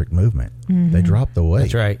eccentric movement. They drop the weight.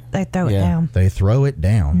 That's right. They throw it down. They throw it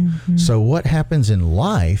down. So what happens in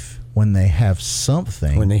life when they have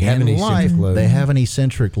something when they have in an life, eccentric load. they have an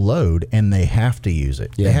eccentric load and they have to use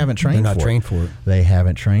it. Yeah. They haven't trained They're not for trained it. for it. They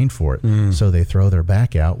haven't trained for it. So they throw their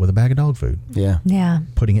back out with a bag of dog food. Yeah. Yeah.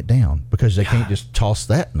 Putting it down because they can't just toss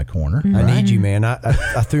that in the corner. I need you, man. I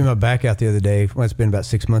threw my back out the other day. Well, it's been about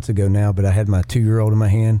 6 months ago now, but I had my 2-year-old in my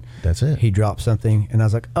hand. That's it. He dropped something, and I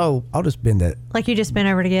was like, oh, I'll just bend that. Like you just bent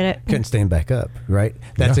over to get it. Couldn't stand back up, right?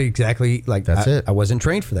 That's exactly like That's it. I wasn't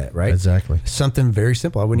trained for that, right? Exactly. Something very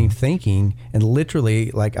simple. I wasn't even thinking, and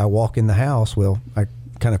literally, like I walk in the house. Well, I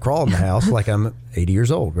kind of crawl in the house like I'm 80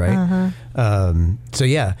 years old, right? So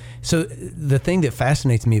yeah. So the thing that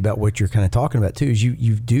fascinates me about what you're kind of talking about too is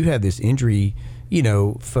you do have this injury,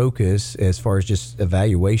 focus as far as just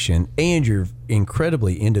evaluation, and you're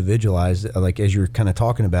incredibly individualized. Like as you're kind of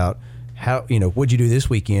talking about how what'd you do this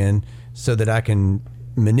weekend so that I can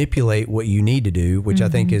manipulate what you need to do, which I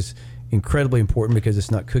think is incredibly important because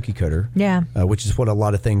it's not cookie cutter. Yeah. Which is what a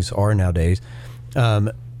lot of things are nowadays.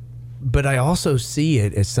 But I also see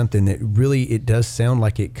it as something that really, it does sound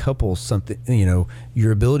like it couples something,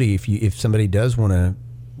 your ability, if somebody does want to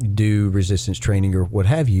do resistance training or what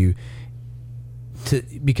have you,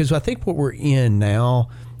 because I think what we're in now,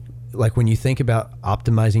 like when you think about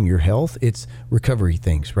optimizing your health, it's recovery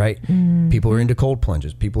things, right? People are into cold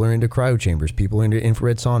plunges. People are into cryo chambers. People are into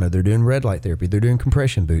infrared sauna. They're doing red light therapy. They're doing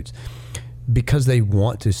compression boots because they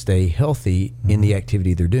want to stay healthy in the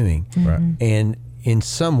activity they're doing. Right. And in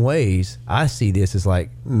some ways, I see this as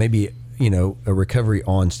like maybe, a recovery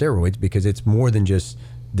on steroids, because it's more than just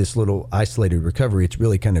this little isolated recovery. It's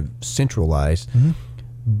really kind of centralized. Mm-hmm.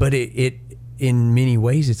 But it in many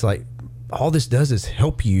ways, it's like all this does is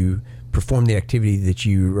help you perform the activity that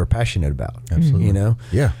you are passionate about. Absolutely.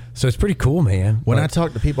 Yeah. So it's pretty cool, man. When I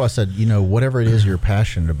talk to people, I said, whatever it is you're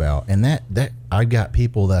passionate about, and that I've got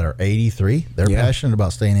people that are 83. They're passionate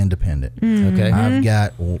about staying independent. Okay.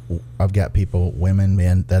 I've got people, women,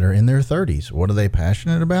 men that are in their 30s. What are they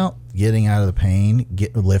passionate about? Getting out of the pain,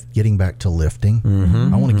 getting back to lifting.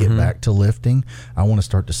 I want to get back to lifting. I want to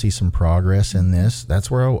start to see some progress in this.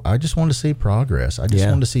 That's where I just want to see progress. I just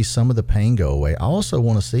want to see some of the pain go away. I also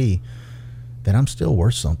want to see that I'm still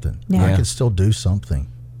worth something. Yeah. I can still do something.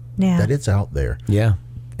 Yeah. That it's out there. Yeah.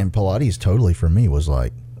 And Pilates totally for me was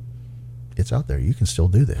like, it's out there. You can still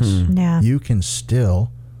do this. Yeah. You can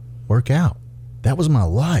still work out. That was my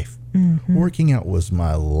life. Working out was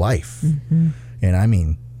my life. And I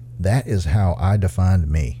mean, that is how I defined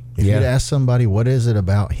me. If you'd ask somebody, what is it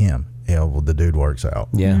about him? Yeah, well, the dude works out.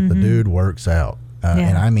 Yeah. The dude works out.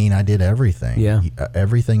 And I mean, I did everything. Yeah.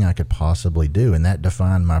 Everything I could possibly do. And that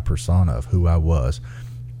defined my persona of who I was,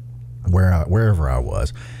 wherever I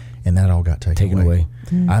was. And that all got taken away.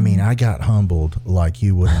 I mean, I got humbled like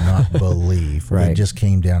you would not believe. Right. It just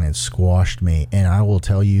came down and squashed me. And I will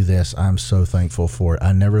tell you this, I'm so thankful for it.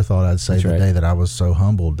 I never thought I'd say the day that I was so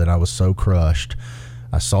humbled, that I was so crushed.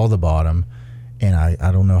 I saw the bottom, and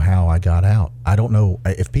I don't know how I got out. I don't know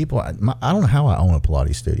if people, I don't know how I own a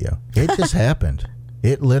Pilates studio. It just happened.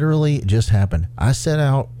 It literally just happened. I set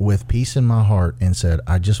out with peace in my heart and said,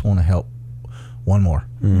 I just want to help one more.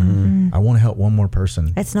 I want to help one more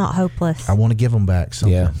person. It's not hopeless. I want to give them back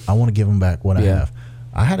something. Yeah. I want to give them back what I have.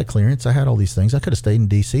 I had a clearance. I had all these things. I could have stayed in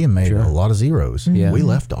D.C. and made a lot of zeros. Yeah. We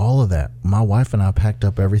left all of that. My wife and I packed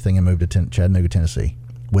up everything and moved to Chattanooga, Tennessee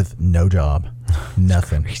with no job,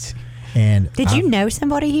 nothing. And Did you know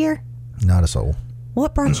somebody here? Not a soul.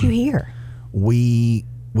 What brought you here? We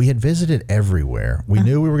had visited everywhere. We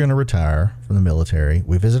knew we were going to retire from the military.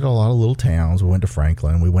 We visited a lot of little towns. We went to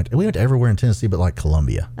Franklin. We went everywhere in Tennessee but like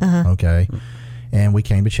Columbia. Okay. And we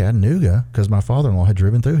came to Chattanooga because my father-in-law had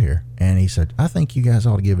driven through here. And he said, I think you guys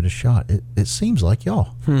ought to give it a shot. It seems like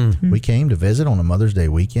y'all. We came to visit on a Mother's Day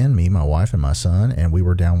weekend, me, my wife, and my son. And we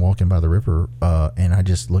were down walking by the river. And I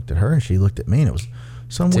just looked at her and she looked at me. And it was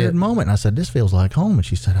some weird moment. And I said, this feels like home. And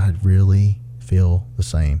she said, I really feel the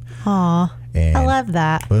same. Aw. And I love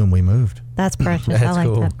that. boom, we moved. That's precious. I That's like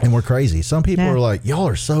cool. that. And we're crazy. Some people are like, y'all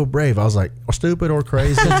are so brave. I was like, stupid or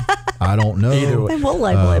crazy? I don't know. Either way. And we'll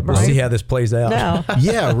label it, We'll right? see how this plays out. No.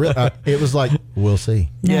 Yeah, it was like, we'll see.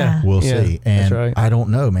 Yeah. We'll Yeah, see. that's And right. I don't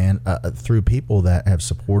know, man. Through people that have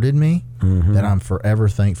supported me, that I'm forever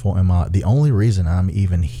thankful. And the only reason I'm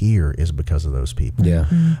even here is because of those people. Yeah.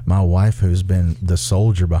 My wife, who's been the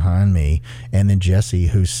soldier behind me, and then Jesse,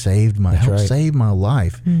 who helped right. save my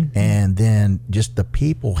life, and then just the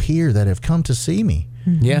people here that have come to see me.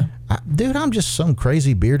 Yeah. Dude, I'm just some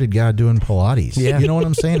crazy bearded guy doing Pilates. Yeah. You know what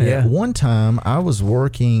I'm saying? Yeah. At one time, I was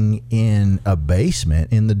working in a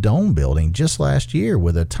basement in the Dome building just last year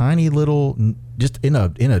with a tiny little, just in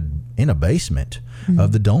a basement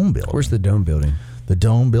of the Dome building. Where's the Dome building? The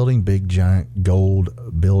Dome building, big giant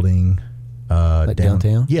gold building. Like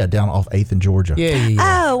downtown? Yeah, down off 8th and Georgia. Yeah.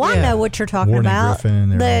 Oh, I know what you're talking Warren and about. Griffin,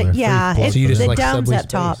 they're all there. Yeah, Free it's, So you just the like dome's sublease up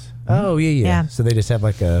top. space? Oh, yeah. Yeah. So they just have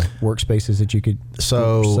like workspaces that you could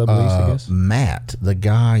So sublease, I guess? Matt, the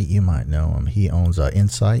guy, you might know him. He owns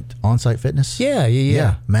On-Site Fitness.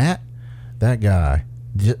 Yeah. Matt, that guy,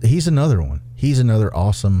 he's another one. He's another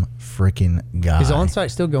awesome freaking guy. Is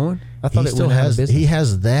On-Site still going? I thought He it still went out of has. business. He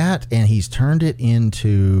has that, and he's turned it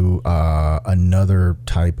into another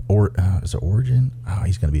type. Is it Origin? Oh,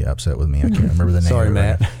 he's going to be upset with me. I can't remember the name. Sorry, of it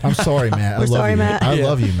right Matt. now. I'm sorry, Matt. We're I love sorry, you. Matt. I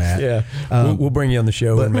love you, Matt. Yeah. We'll bring you on the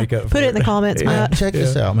show and make up for Put it in the comments, Matt. Check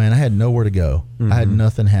this out, man. I had nowhere to go. I had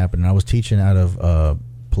nothing happen. I was teaching out of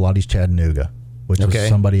Pilates Chattanooga, which was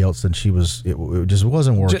somebody else, and it just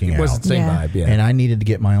wasn't working It out. wasn't the same Yeah. vibe, yeah. And I needed to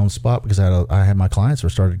get my own spot because I had my clients were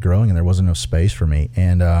started growing and there wasn't enough space for me.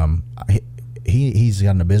 And he's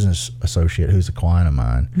got a business associate who's a client of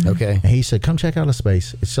mine. Okay. And he said, come check out a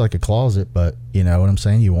space. It's like a closet, but you know what I'm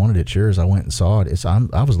saying? You wanted it, sure. As I went and saw it.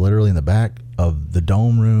 I was literally in the back of the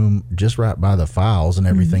Dome room, just right by the files and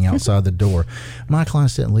everything outside the door. My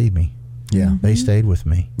clients didn't leave me. Yeah. They stayed with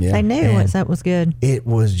me. Yeah. They knew And that was good. It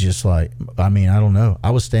was just like, I mean, I don't know.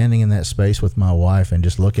 I was standing in that space with my wife and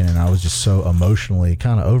just looking, and I was just so emotionally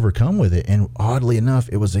kind of overcome with it. And oddly enough,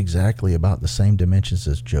 it was exactly about the same dimensions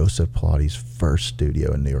as Joseph Pilates' first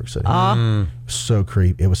studio in New York City. So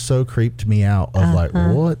creep. It was so creeped me out of like,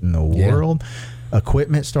 what in the world?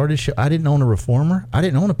 equipment started I didn't own a reformer. I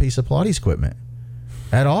didn't own a piece of Pilates equipment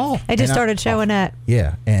at all. It just started showing up.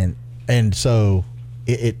 Yeah, and so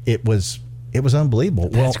it was unbelievable.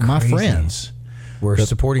 That's well, my crazy. friends We're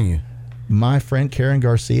supporting you. my friend Karen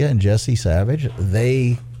Garcia and Jesse Savage,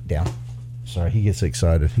 they down. Sorry, he gets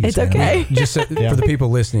excited. It's okay. Just for the people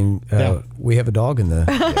listening, we have a dog in the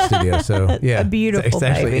studio. So yeah, A beautiful it's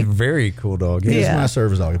actually baby. a very cool dog. He's Yeah. my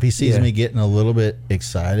service dog. If he sees me getting a little bit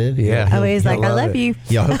excited, Yeah. Oh, he's like, I love love it. you.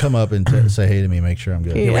 he'll come up and say hey to me, make sure I'm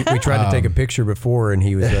good. Yeah. We tried to take a picture before, and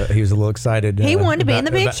he was a little excited. He wanted to be in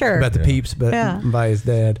the picture. about the peeps, but Yeah. by his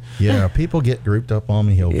dad. Yeah, people get grouped up on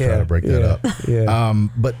me. He'll try to break that up. Yeah.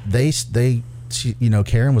 But she,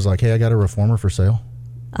 Karen was like, hey, I got a reformer for sale.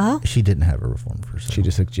 Oh, She didn't have a reformer for sale. She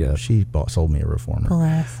just hooked you up. She sold me a reformer.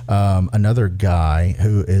 bless. Another guy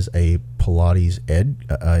who is a Pilates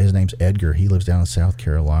his name's Edgar. He lives down in South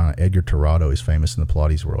Carolina. Edgar Torrado is famous in the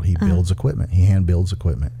Pilates world. He builds equipment. He hand builds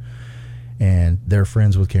equipment. And they're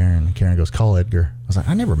friends with Karen. And Karen goes, call Edgar. I was like,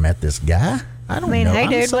 I never met this guy. I don't know. hey, I'm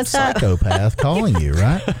dude, some what's up? psychopath calling you,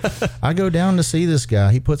 right? I go down to see this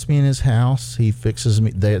guy. He puts me in his house. He fixes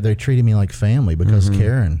me. They're treating me like family because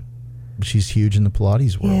Karen, she's huge in the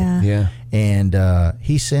Pilates world. Yeah. Yeah. And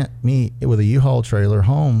he sent me with a U-Haul trailer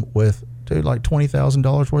home with, like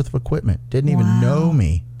 $20,000 worth of equipment. Didn't even know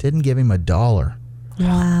me. Didn't give him $1.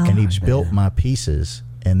 Wow. And he built my pieces,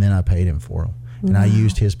 and then I paid him for them. And I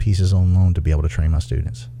used his pieces on loan to be able to train my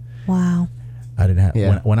students. Wow. I didn't have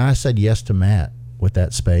Yeah. when I said yes to Matt with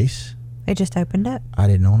that space, It just opened up. I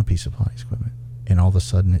didn't own a piece of Pilates equipment. And all of a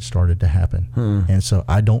sudden it started to happen. And so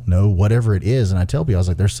I don't know whatever it is. And I tell people, I was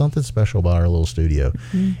like, there's something special about our little studio.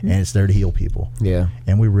 And it's there to heal people. Yeah.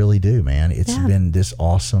 And we really do, man. It's been this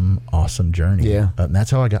awesome journey. Yeah. And that's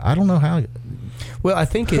how I don't know how. Well, I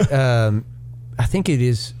think it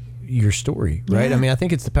is your story, right? Yeah. I mean, I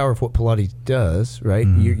think it's the power of what Pilates does, right?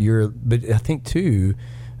 But I think too,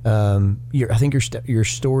 I think your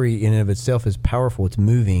story in and of itself is powerful. It's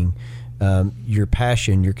moving. Your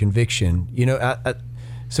passion, your conviction,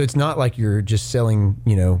 so it's not like you're just selling,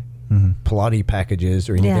 Pilates packages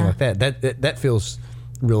or anything like that. That feels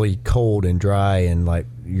really cold and dry and like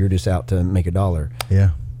you're just out to make $1.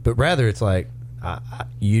 Yeah. But rather it's like,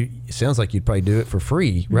 it sounds like you'd probably do it for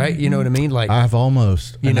free, right? You know what I mean? Like I've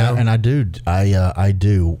almost, I do.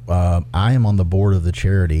 I am on the board of the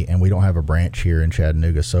charity, and we don't have a branch here in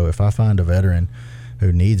Chattanooga. So if I find a veteran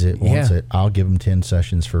who needs it, wants it, I'll give them 10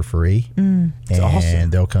 sessions for free. And awesome.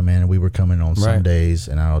 they'll come in, and we were coming on Sundays,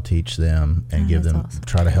 and I'll teach them and give them,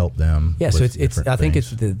 try to help them. Yeah, so with it's different I think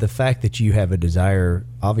things. it's the fact that you have a desire,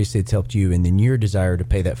 obviously it's helped you, and then your desire to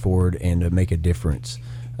pay that forward and to make a difference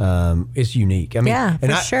is unique. I mean, Yeah,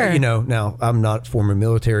 and for sure. Now I'm not former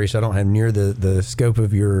military, so I don't have near the scope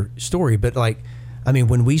of your story, but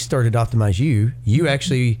when we started Optimize You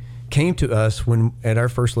actually came to us at our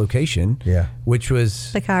first location, which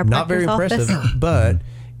was The chiropractor's not very impressive, office. but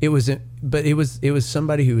it was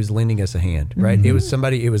somebody who was lending us a hand, right? It was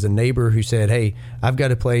a neighbor who said, hey, I've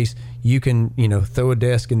got a place, you can, throw a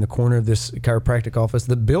desk in the corner of this chiropractic office.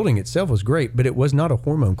 The building itself was great, but it was not a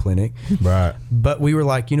hormone clinic. Right. But we were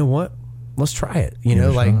like, you know what? Let's try it.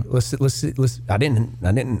 Let's. I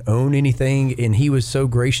didn't own anything, and he was so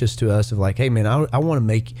gracious to us of like, hey man, I want to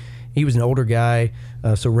make. He was an older guy,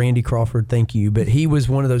 so Randy Crawford, thank you. But he was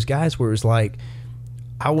one of those guys where it was like,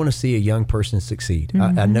 I want to see a young person succeed.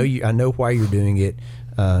 I know you. I know why you're doing it,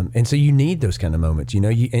 and so you need those kind of moments. And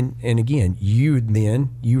again,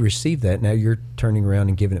 you receive that. Now you're turning around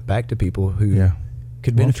and giving it back to people who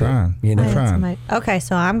could benefit. I'm trying. Okay,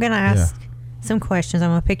 so I'm going to ask some questions.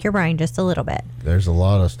 I'm going to pick your brain just a little bit. There's a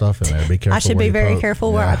lot of stuff in there. Be careful. I should where be you very poke.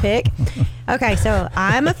 careful where I pick. Okay, so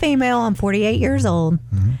I'm a female. I'm 48 years old.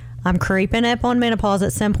 I'm creeping up on menopause.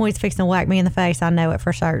 At some point, it's fixing to whack me in the face. I know it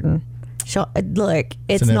for certain. Look,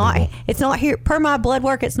 it's not here. Per my blood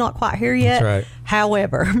work, it's not quite here yet. That's right.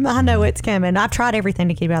 However, I know it's coming. I tried everything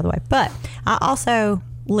to keep it out of the way. But I also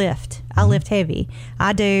lift. I lift heavy.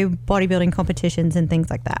 I do bodybuilding competitions and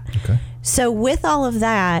things like that. Okay. So with all of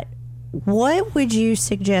that, what would you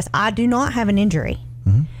suggest? I do not have an injury.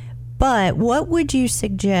 But what would you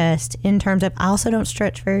suggest in terms of, I also don't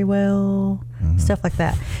stretch very well, stuff like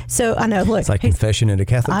that. So I know, look. It's like confession at a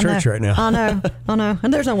Catholic church right now. I know.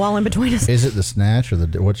 And there's no wall in between us. Is it the snatch or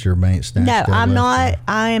what's your main snatch? No, I'm deadlift? not.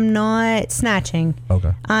 I am not snatching.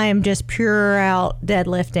 Okay. I am just pure out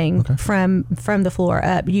deadlifting from the floor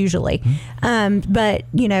up usually. But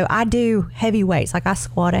I do heavy weights. Like I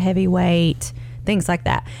squat a heavy weight, things like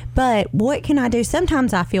that. But what can I do?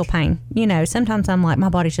 Sometimes I feel pain. Sometimes I'm like, my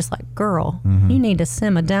body's just like, girl, you need to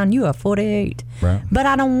simmer down. You are 48. Right. But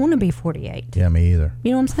I don't want to be 48. Yeah, me either.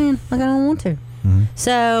 You know what I'm saying? Like I don't want to.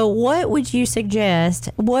 So what would you suggest?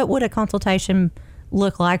 What would a consultation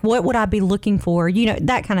look like? What would I be looking for? You know,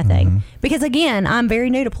 that kind of thing. Because again, I'm very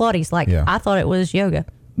new to Pilates. Like I thought it was yoga.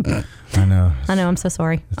 I know. I'm so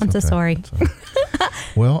sorry. I'm so sorry.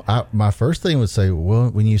 Well, my first thing would say, well,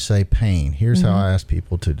 when you say pain, here's how I ask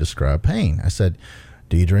people to describe pain. I said,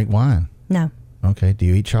 do you drink wine? No. Okay. Do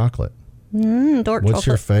you eat chocolate? Dark What's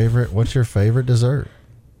chocolate. What's your favorite dessert?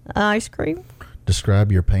 Ice cream.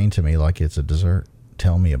 Describe your pain to me like it's a dessert.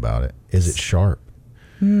 Tell me about it. Is it sharp?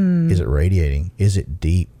 Is it radiating? Is it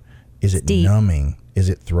deep? Is it numbing? Is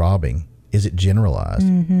it throbbing? Is it generalized?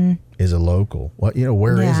 Is it local? What,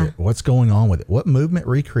 where is it? What's going on with it? What movement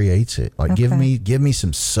recreates it? Like, give me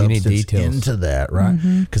some substance into that, right?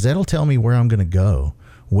 Because that'll tell me where I'm going to go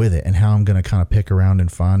with it and how I'm going to kind of pick around and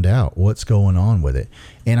find out what's going on with it.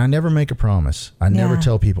 And I never make a promise. I never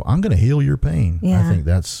tell people, I'm going to heal your pain. I think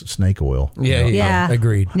that's snake oil. Yeah.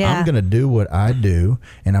 Agreed. Yeah. I'm going to do what I do,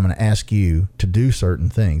 and I'm going to ask you to do certain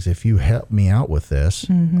things. If you help me out with this,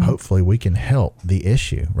 hopefully we can help the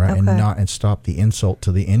issue, right? And stop the insult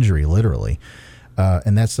to the injury, literally.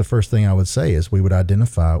 And that's the first thing I would say is we would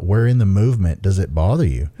identify where in the movement does it bother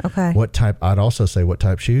you? Okay. I'd also say what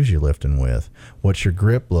type shoes you're lifting with. What's your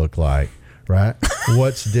grip look like? Right?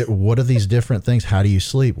 What are these different things? How do you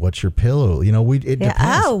sleep? What's your pillow? It depends.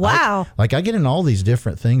 Oh, wow. I get in all these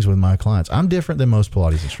different things with my clients. I'm different than most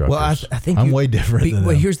Pilates instructors. Well, I think I'm way different than them.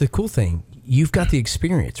 Well, here's the cool thing. You've got the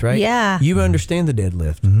experience, right? Yeah. You understand the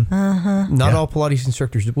deadlift. Not all Pilates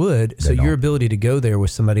instructors would. So your ability to go there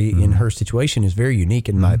with somebody in her situation is very unique,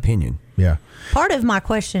 in my opinion. Yeah. Part of my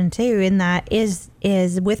question too in that is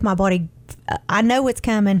with my body. I know it's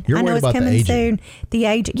coming. You're I know worried it's about the coming aging. soon. The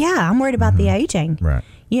age. Yeah, I'm worried about the aging. Right.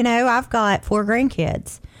 I've got 4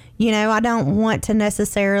 grandkids. I don't want to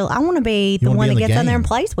necessarily. I want to be the one that gets in there and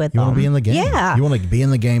plays with them. You want to be in the game. Yeah. You want to be in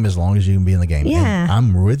the game as long as you can be in the game. Yeah. And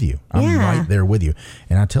I'm with you. I'm right there with you.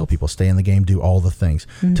 And I tell people, stay in the game, do all the things.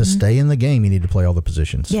 To stay in the game, you need to play all the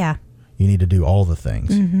positions. Yeah. You need to do all the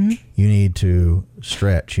things. You need to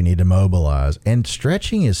stretch. You need to mobilize. And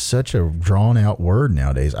stretching is such a drawn out word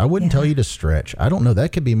nowadays. I wouldn't tell you to stretch. I don't know.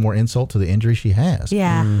 That could be more insult to the injury she has.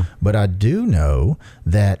 Yeah. But I do know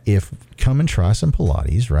that if come and try some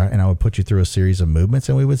Pilates, right? And I would put you through a series of movements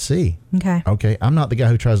and we would see. Okay. Okay. I'm not the guy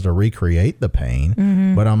who tries to recreate the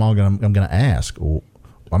pain, but I'm going to ask.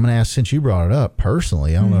 I'm going to ask, since you brought it up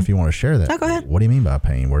personally, I don't know if you want to share that. No, go ahead. What do you mean by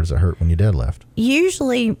pain? Where does it hurt when you deadlift?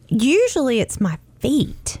 Usually it's my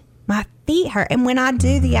feet. My feet hurt. And when I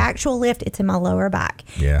do the actual lift, it's in my lower back.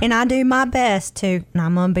 Yeah. And I do my best to, and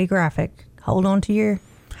I'm going to be graphic, hold on to your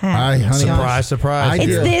hat. Surprise, surprise. It's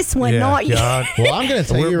did. this one, not you. God. Well, I'm going to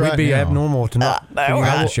tell you right We'd be now. abnormal to not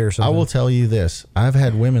share I something. will tell you this. I've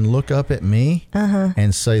had women look up at me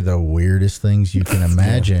and say the weirdest things you can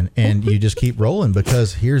imagine, and you just keep rolling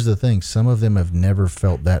because here's the thing. Some of them have never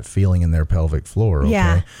felt that feeling in their pelvic floor, okay?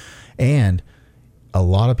 Yeah. And a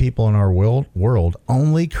lot of people in our world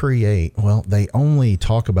only they only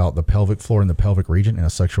talk about the pelvic floor and the pelvic region in a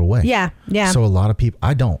sexual way. Yeah, yeah. So a lot of people,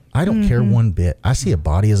 I don't care one bit. I see a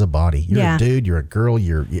body as a body. You're a dude, you're a girl,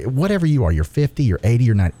 you're whatever you are. You're 50, you're 80,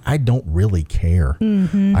 you're 90. I don't really care.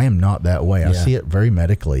 I am not that way. I see it very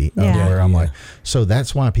medically where I'm like, so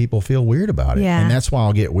that's why people feel weird about it. Yeah. And that's why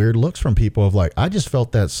I'll get weird looks from people of like, I just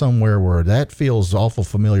felt that somewhere where that feels awful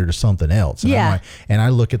familiar to something else. And I'm like, and I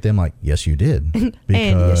look at them like, yes, you did.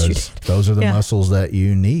 Because yes, you did. those are the muscles that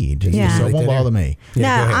you need. Yeah. So it won't bother me. No, go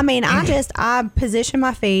ahead. I mean, I position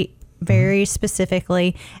my feet very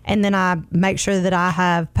specifically, and then I make sure that I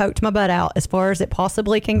have poked my butt out as far as it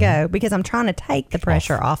possibly can go because I'm trying to take the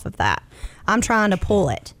pressure off of that. I'm trying to pull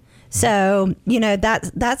it. So,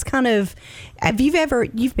 that's kind of,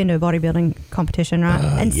 you've been to a bodybuilding competition, right?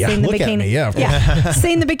 And yeah, seen the look at bikini. me, yeah, of course.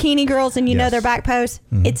 Seen the bikini girls and Yes. their back pose.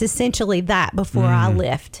 It's essentially that before I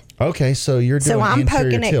lift. Okay, so you're doing I'm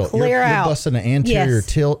anterior poking it tilt. clear you're out. busting an anterior Yes.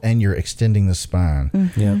 tilt and you're extending the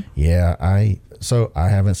spine. Yeah. Yeah, I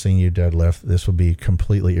haven't seen you deadlift. This would be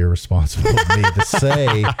completely irresponsible of me to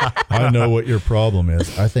say I know what your problem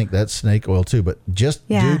is. I think that's snake oil too, but just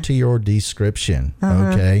due to your description,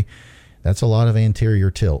 okay, that's a lot of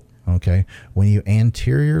anterior tilt. Okay, when you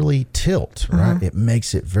anteriorly tilt, right, it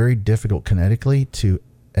makes it very difficult kinetically to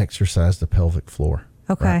exercise the pelvic floor.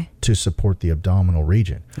 Okay. Right, to support the abdominal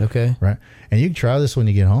region. Okay. Right. And you can try this when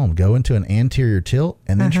you get home. Go into an anterior tilt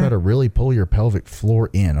and then try to really pull your pelvic floor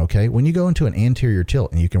in. Okay. When you go into an anterior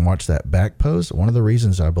tilt and you can watch that back pose, one of the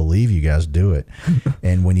reasons I believe you guys do it,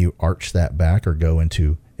 and when you arch that back or go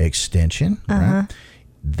into extension, right,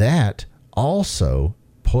 that also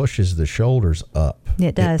pushes the shoulders up.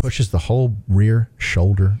 It does. It pushes the whole rear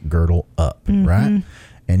shoulder girdle up, right?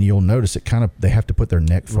 And you'll notice it kind of, they have to put their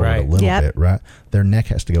neck forward a little bit, right? Their neck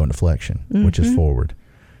has to go into flexion, which is forward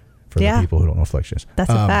for the people who don't know what flexion is. That's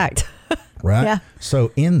a fact. Right? Yeah.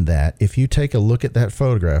 So in that, if you take a look at that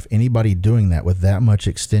photograph, anybody doing that with that much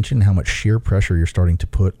extension, how much shear pressure you're starting to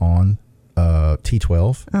put on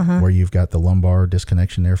T12, where you've got the lumbar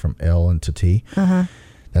disconnection there from L into T,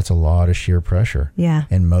 that's a lot of shear pressure. Yeah.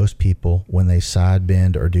 And most people, when they side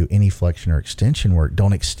bend or do any flexion or extension work,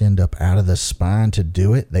 don't extend up out of the spine to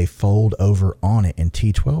do it. They fold over on it, and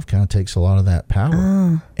T12 kind of takes a lot of that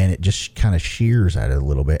power, and it just kind of shears at it a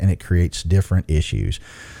little bit, and it creates different issues.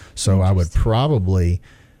 So I would probably,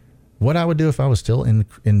 what I would do if I was still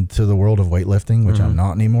into the world of weightlifting, which I'm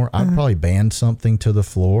not anymore, I'd probably band something to the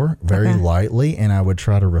floor very lightly, and I would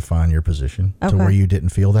try to refine your position to where you didn't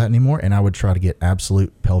feel that anymore. And I would try to get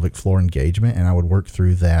absolute pelvic floor engagement, and I would work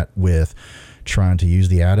through that with trying to use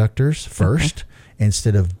the adductors first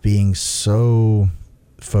instead of being so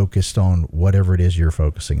focused on whatever it is you're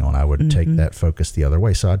focusing on. I would take that focus the other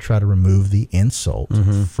way. So I'd try to remove the insult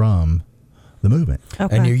from the movement.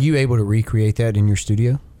 Okay. And are you able to recreate that in your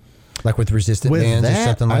studio? Like with resistant bands or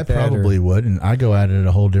something like that? I probably would, and I go at it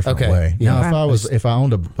a whole different way. Yeah. Now, if I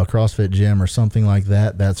owned a CrossFit gym or something like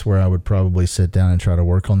that, that's where I would probably sit down and try to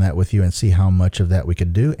work on that with you and see how much of that we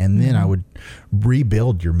could do, and then I would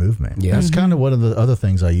rebuild your movement. Yeah. That's kind of one of the other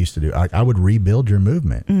things I used to do. I would rebuild your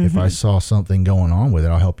movement. If I saw something going on with it,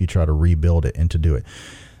 I'll help you try to rebuild it and to do it.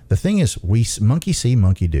 The thing is, we monkey see,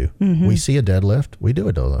 monkey do. We see a deadlift, we do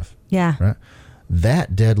a deadlift. Yeah. Right?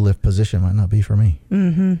 That deadlift position might not be for me.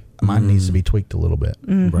 Mine needs to be tweaked a little bit.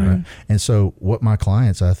 Right? And so what my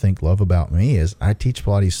clients, I think, love about me is I teach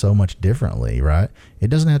Pilates so much differently, right? It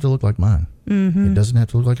doesn't have to look like mine. It doesn't have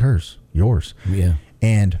to look like yours. Yeah.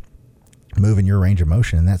 And moving your range of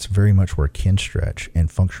motion, and that's very much where kin stretch and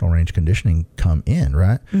functional range conditioning come in,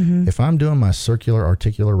 right? If I'm doing my circular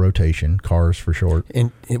articular rotation, CARS for short.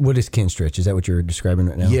 And what is kin stretch? Is that what you're describing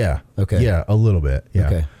right now? Yeah. Okay. Yeah, a little bit. Yeah.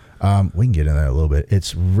 Okay. We can get into that a little bit.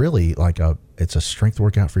 It's really like it's a strength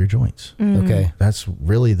workout for your joints. Okay. That's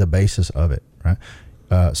really the basis of it,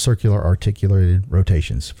 right? Circular articulated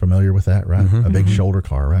rotations. Familiar with that, right? A big shoulder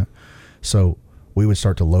car, right? So we would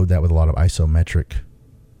start to load that with a lot of isometric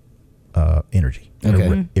energy,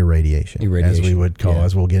 irradiation, as we would call,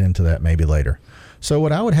 as we'll get into that maybe later. So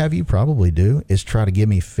what I would have you probably do is try to give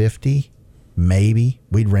me 50, maybe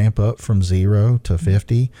we'd ramp up from 0 to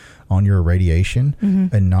 50 on your irradiation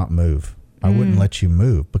and not move. I wouldn't let you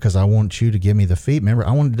move because I want you to give me the feet. Remember,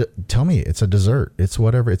 I wanted to tell me it's a dessert. It's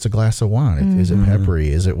whatever. It's a glass of wine. Is it peppery?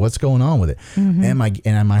 Is it what's going on with it? And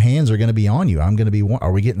my hands are going to be on you. I'm going to be.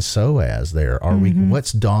 Are we getting psoas there? Are we?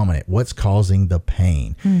 What's dominant? What's causing the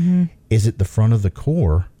pain? Is it the front of the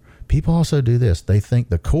core? People also do this. They think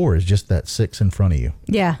the core is just that 6 in front of you.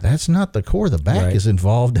 Yeah. That's not the core. The back is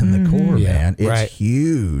involved in the core, man. It's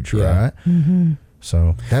huge, right?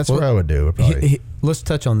 So that's what I would do. Let's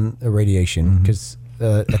touch on irradiation because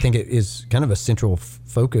I think it is kind of a central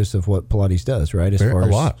focus of what Pilates does, right? A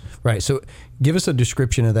lot. Right. So give us a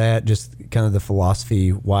description of that, just kind of the philosophy,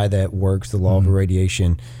 why that works, the law of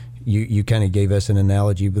irradiation. You kind of gave us an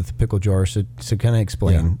analogy with the pickle jar. So kind of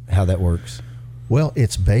explain how that works. Well,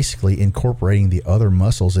 it's basically incorporating the other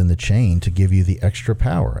muscles in the chain to give you the extra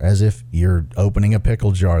power, as if you're opening a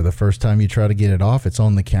pickle jar. The first time you try to get it off, it's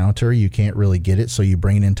on the counter. You can't really get it, so you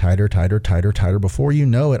bring it in tighter, tighter, tighter, tighter. Before you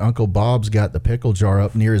know it, Uncle Bob's got the pickle jar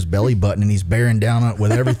up near his belly button, and he's bearing down on it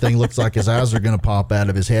with everything. Looks like his eyes are going to pop out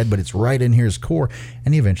of his head, but it's right in here, his core,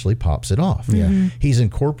 and he eventually pops it off. He's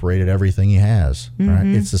incorporated everything he has. Right?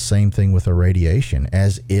 It's the same thing with irradiation,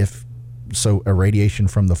 as if irradiation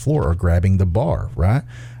from the floor or grabbing the bar, right?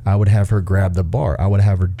 I would have her grab the bar. I would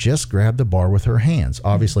have her just grab the bar with her hands.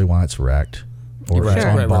 Obviously, while it's racked or if it's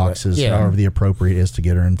on boxes, however the appropriate is to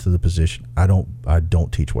get her into the position. I don't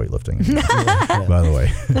teach weightlifting, by the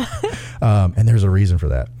way. And there's a reason for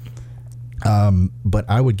that. But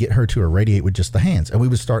I would get her to irradiate with just the hands, and we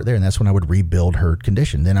would start there, and that's when I would rebuild her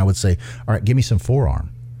condition. Then I would say, all right, give me some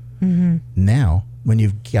forearm. Now, when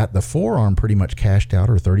you've got the forearm pretty much cashed out,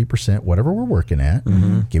 or 30%, whatever we're working at,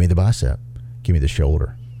 give me the bicep, give me the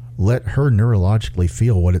shoulder. Let her neurologically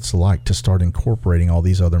feel what it's like to start incorporating all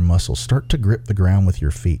these other muscles. Start to grip the ground with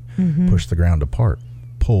your feet, push the ground apart,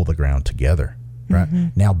 pull the ground together, right?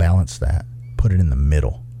 Now balance that, put it in the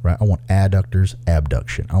middle, right? I want adductors,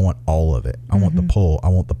 abduction. I want all of it. I want the pull. I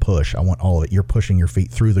want the push. I want all of it. You're pushing your feet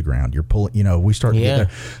through the ground. You're pulling, we start to get there.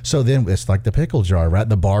 So then it's like the pickle jar, right?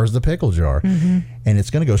 The bar is the pickle jar. And it's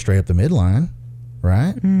going to go straight up the midline,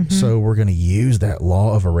 right? So we're going to use that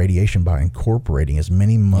law of irradiation by incorporating as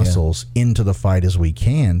many muscles into the fight as we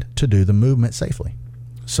can to do the movement safely.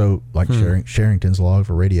 So, like Sherrington's law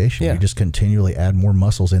for radiation, you just continually add more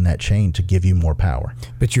muscles in that chain to give you more power.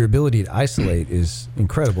 But your ability to isolate is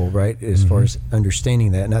incredible, right? As far as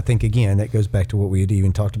understanding that. And I think, again, that goes back to what we had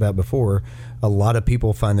even talked about before. A lot of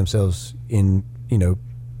people find themselves in,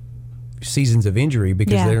 seasons of injury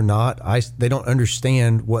because they don't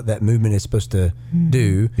understand what that movement is supposed to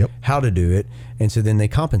do, how to do it, and so then they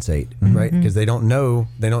compensate, right? Because they don't know,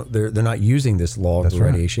 they're not using this law of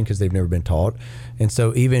radiation because they've never been taught. And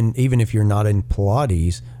so even if you're not in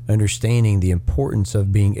Pilates, understanding the importance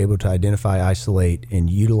of being able to identify, isolate, and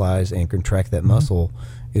utilize and contract that muscle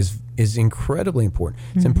is incredibly important.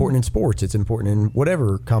 It's important in sports. It's important in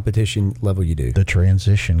whatever competition level you do. The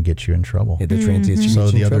transition gets you in trouble. Yeah, the transition. So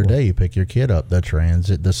gets you the in other trouble. day, you pick your kid up. The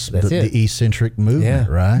transit, the eccentric movement,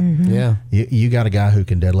 right? Yeah. You got a guy who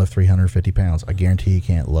can deadlift 350 pounds. I guarantee he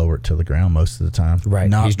can't lower it to the ground most of the time. Right.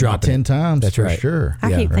 Not, He's dropping not 10 times. That's for right. sure.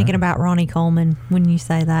 I keep thinking about Ronnie Coleman when you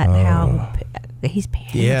say that, and how he's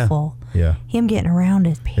pitiful. Yeah. Him getting around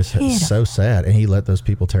is pitiful. It's so sad. And he let those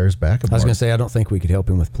people tear his back apart. I was going to say, I don't think we could help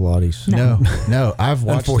him with Pilates. No. I've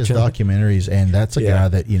watched his documentaries, and that's a guy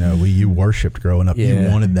that, you worshipped growing up. You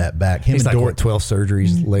wanted that back. He's like, 12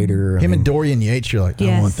 surgeries later. And Dorian Yates, you're like,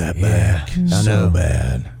 I want that back so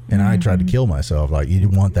bad. And I tried to kill myself. Like, you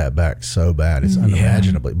want that back so bad. It's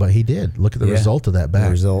unimaginably. But he did. Look at the result of that back.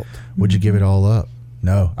 The result. Would you give it all up?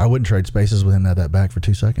 No, I wouldn't trade spaces with him at that back for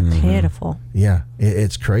 2 seconds. Pitiful. Yeah,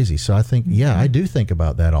 it's crazy. So I think, I do think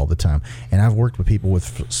about that all the time. And I've worked with people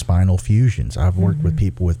with spinal fusions. I've worked with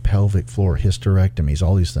people with pelvic floor hysterectomies,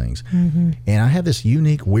 all these things. And I had this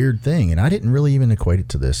unique, weird thing, and I didn't really even equate it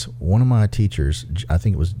to this. One of my teachers, I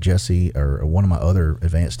think it was Jesse, or one of my other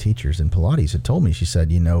advanced teachers in Pilates, had told me, she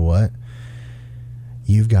said, you know what?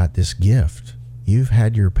 You've got this gift. You've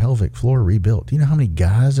had your pelvic floor rebuilt. Do you know how many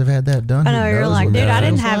guys have had that done? I know, you're like, dude, I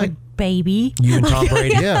didn't have a baby. You and Tom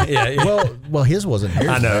Brady. Yeah. Well, his wasn't near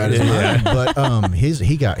as bad as mine, but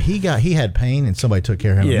he had pain, and somebody took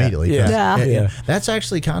care of him immediately. That's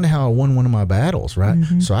actually kind of how I won one of my battles, right?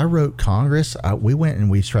 So I wrote Congress. We went and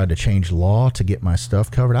we tried to change law to get my stuff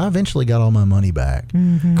covered. I eventually got all my money back,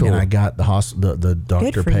 and I got the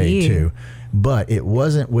doctor paid too. But it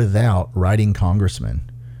wasn't without writing congressmen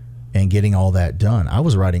and getting all that done. I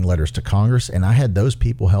was writing letters to Congress, and I had those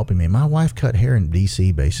people helping me. My wife cut hair in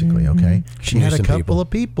D.C., basically, okay? She had a couple of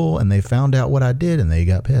people, and they found out what I did, and they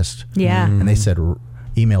got pissed. Yeah. And they said,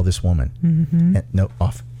 email this woman. And,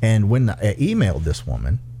 off. And when I emailed this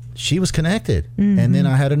woman, she was connected. And then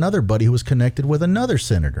I had another buddy who was connected with another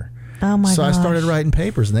senator. Oh my So gosh. I started writing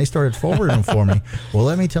papers, and they started forwarding them for me. Well,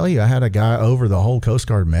 let me tell you, I had a guy over the whole Coast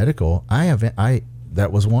Guard medical.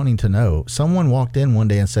 That was wanting to know. Someone walked in one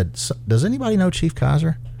day and said, does anybody know Chief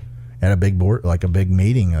Kyser? At a big board, like a big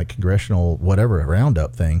meeting, like congressional, whatever,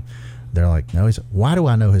 roundup thing. They're like, no. He said, why do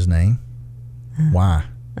I know his name? Why?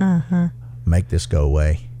 Make this go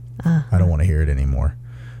away. I don't want to hear it anymore.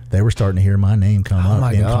 They were starting to hear my name come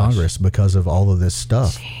up in Congress because of all of this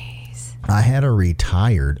stuff. Jeez. I had a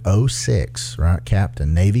retired 06, right,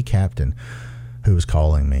 captain, Navy captain, who was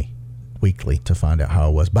calling me weekly to find out how I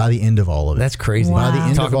was by the end of all of it. That's crazy. Wow. By the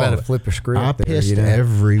end Talk of all about of a it, flip a script. I there, pissed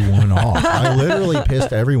everyone off. I literally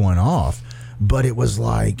pissed everyone off. But it was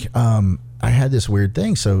like, I had this weird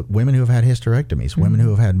thing. So women who have had hysterectomies, women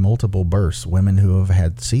who have had multiple births, women who have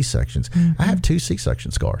had C-sections. I have 2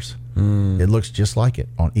 C-section scars. It looks just like it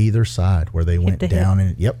on either side where they went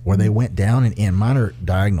down where they went down and in. Mine are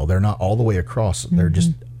diagonal. They're not all the way across.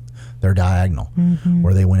 They're diagonal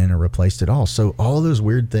where they went in and replaced it all. So all those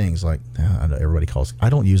weird things, like everybody calls, I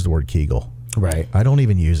don't use the word Kegel. Right. I don't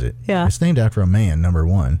even use it. Yeah. It's named after a man, number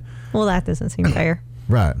one. Well, that doesn't seem fair.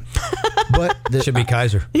 Right. But Should be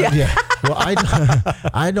Kyser. yeah. Well,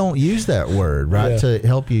 I don't use that word, right, to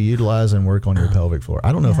help you utilize and work on your pelvic floor.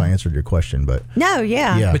 I don't know if I answered your question, but No,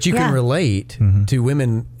 yeah. But you can relate to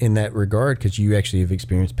women in that regard because you actually have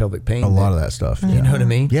experienced pelvic pain. a lot of that stuff. You know what I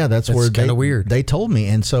mean? Yeah, that's where kind of weird. They told me,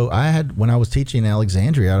 and so when I was teaching in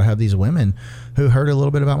Alexandria, I'd have these women who heard a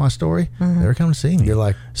little bit about my story. They were coming to see me. You're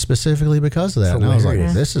like, specifically because of that, and I was like,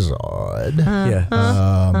 this is odd.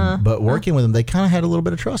 But working with them, they kind of had a little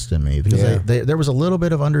bit of trust in me because there was a little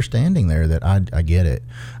bit of understanding there that I get it.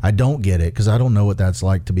 I don't get it because I don't know what that's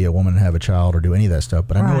like to be a woman and have a child or do any of that stuff,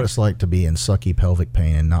 but I know what it's like to be in sucky pelvic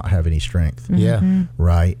pain and not have any strength.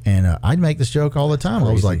 Right. And I'd make this joke all the time.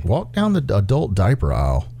 I was like, walk down the adult diaper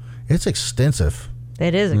aisle. It's extensive.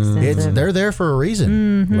 It is extensive. They're there for a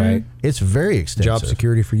reason. right. It's very extensive. Job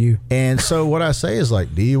security for you. And so what I say is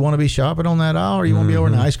like, do you want to be shopping on that aisle or you want to be over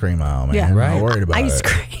in the ice cream aisle, man? I'm not worried about Ice it.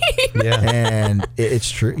 cream. And it's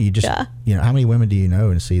true. You just, how many women do you know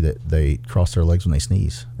and see that they cross their legs when they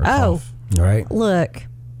sneeze or cough? Right. Look,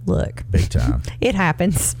 Look, big time. it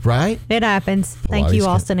happens. Right? It happens. Thank you, Pilates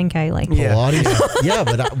Austin and Kaylee. Yeah. Pilates. Yeah,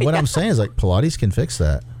 but what I'm saying is like Pilates can fix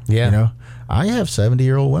that. Yeah. You know, I have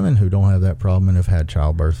 70-year-old women who don't have that problem and have had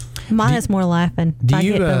childbirth. Mine is more laughing. do I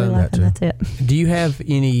you, get belly that laughing. too. That's it. Do you have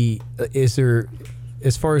any? Is there,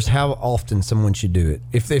 as far as how often someone should do it?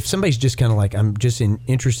 If somebody's just kind of like, I'm just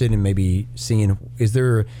interested in maybe seeing, is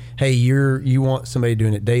there? Hey, you want somebody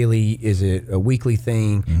doing it daily? Is it a weekly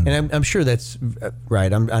thing? Mm-hmm. And I'm sure that's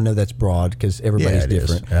right. I know that's broad because everybody's it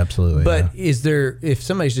different. is. Absolutely. But yeah. is there? If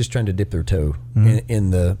somebody's just trying to dip their toe in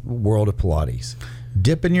the world of Pilates?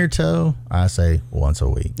 Dipping your toe, I say once a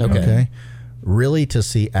week. Okay. Really, to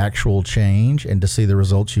see actual change and to see the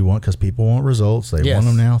results you want, because people want results. They Yes. want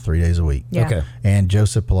them now 3 days a week. Yeah. Okay. And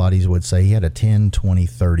Joseph Pilates would say he had a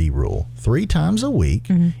 10-20-30 rule. 3 times a week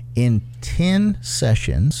in 10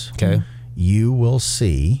 sessions, Okay. you will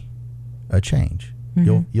see a change.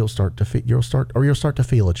 You'll start to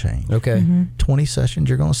feel a change. Okay. 20 sessions,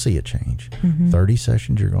 you're going to see a change. 30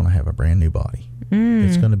 sessions, you're going to have a brand new body.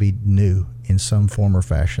 It's going to be new in some form or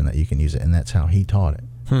fashion that you can use it. And that's how he taught it.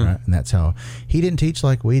 Right? And that's how he didn't teach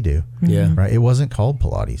like we do. Yeah. Right. It wasn't called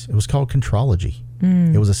Pilates. It was called Contrology.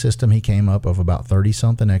 It was a system he came up of about 30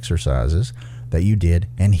 something exercises that you did.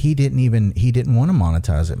 And he didn't want to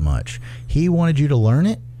monetize it much. He wanted you to learn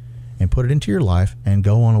it and put it into your life and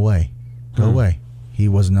go on away. Go away. He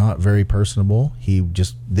was not very personable. He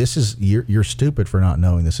just, you're stupid for not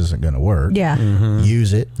knowing this isn't going to work. Yeah.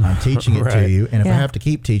 Use it. I'm teaching it to Right. you. And if I Yeah. have to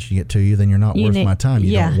keep teaching it to you, then you're not You worth need- my time.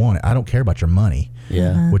 You yeah. don't want it. I don't care about your money.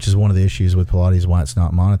 Yeah. Which is one of the issues with Pilates, why it's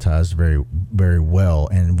not monetized very, very well,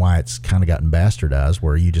 and why it's kind of gotten bastardized,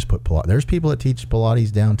 where you just put Pilates. There's people that teach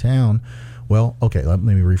Pilates downtown. Well, okay, let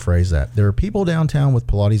me rephrase that. There are people downtown with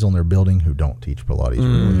Pilates on their building who don't teach Pilates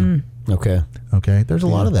really. Okay. Okay, there's a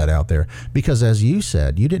lot of that out there because, as you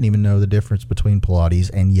said, you didn't even know the difference between Pilates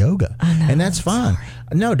and yoga, and that's fine.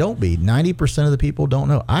 No, don't be. 90% of the people don't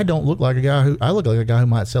know. I look like a guy who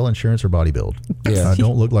might sell insurance or bodybuild. Yeah. I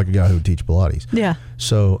don't look like a guy who would teach Pilates. Yeah.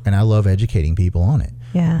 So, and I love educating people on it.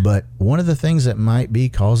 Yeah. But one of the things that might be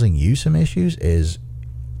causing you some issues is,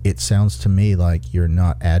 it sounds to me like you're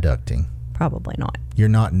not adducting. Probably not. You're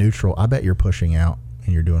not neutral. I bet you're pushing out.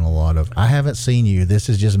 And you're doing a lot of, I haven't seen you. This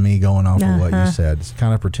is just me going off of what you said. It's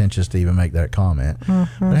kind of pretentious to even make that comment. But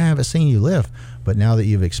I haven't seen you lift. But now that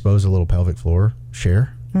you've exposed a little pelvic floor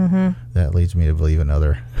share, that leads me to believe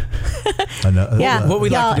another. Yeah. What we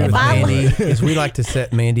like to do Y'all, with if I- Mandy is we like to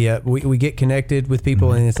set Mandy up. We get connected with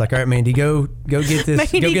people, and it's like, all right, Mandy, go get this,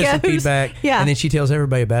 Mandy go get some goes. feedback, Yeah. and then she tells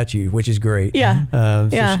everybody about you, which is great. Yeah.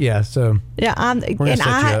 So Yeah, gonna set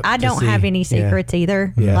you I up to don't see. have any Yeah. secrets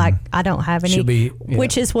either. Yeah. Like, I don't have any, She'll be- yeah.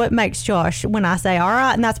 which is what makes Josh, when I say, all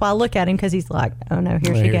right, and that's why I look at him, because he's like, oh no,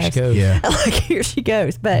 here Well, she here she goes. goes. Yeah. Like, here she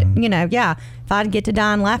goes. But, if I get to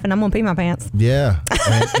dying laughing, I'm going to pee my pants. Yeah.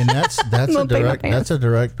 And that's Gonna pee my that's a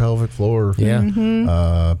direct pelvic floor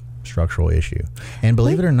Yeah. structural issue. And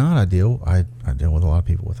believe it or not, I deal with a lot of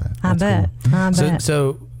people with that. I bet. I bet.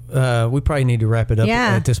 So we probably need to wrap it up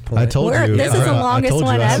Yeah. at this point. I told you. This is the longest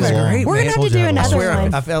one ever. We're going to have to do I another swear,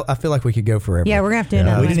 one. I feel like we could go forever. Yeah, we're going to have to do Yeah,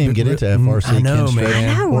 another we one. didn't even get into FRC, I know, Ken man. Strand,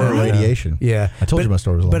 I know, or right? radiation. Yeah, I told you my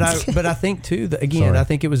story was long. But I think too that again, Sorry. I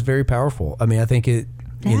think it was very powerful. I mean, I think it.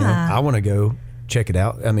 You know, Yeah. I want to go check it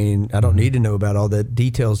out. I mean, I don't need to know about all the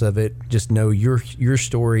details of it. Just know your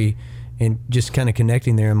story, and just kind of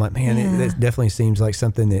connecting there. I'm like, man, Yeah. it definitely seems like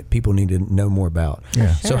something that people need to know more about.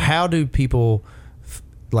 Yeah. So how do people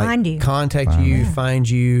Find you. contact you, find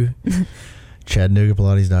you?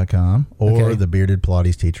 ChattanoogaPilates.com or Okay. the Bearded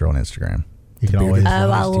Pilates Teacher on Instagram. You can Bearded always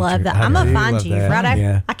Oh, I Pilates love teacher. that. I I'm going do to find love you. that. Right after,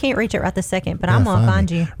 Yeah. I can't reach it right this second, but I'm going to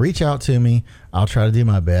find you. Reach out to me. I'll try to do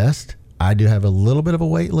my best. I do have a little bit of a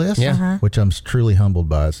wait list, Yeah. which I'm truly humbled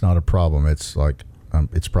by. It's not a problem. It's like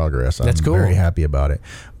it's progress. I'm That's cool. very happy about it.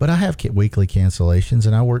 But I have weekly cancellations,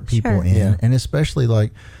 and I work people Sure. in, Yeah. and especially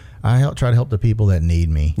like try to help the people that need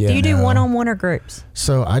me. Yeah. Do you do know? one-on-one or groups?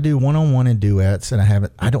 So I do one-on-one and duets, and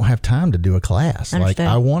I don't have time to do a class. Like Understood.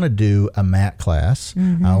 I want to do a mat class.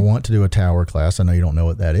 I want to do a tower class. I know you don't know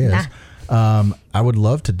what that is. I would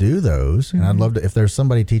love to do those, and I'd love to, if there's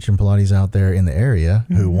somebody teaching Pilates out there in the area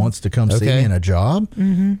who wants to come see Okay. me in a job,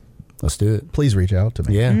 Let's do it. please reach out to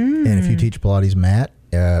me. Yeah. And if you teach Pilates mat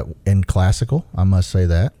in classical, I must say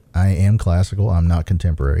that I am classical. I'm not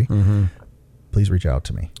contemporary. Please reach out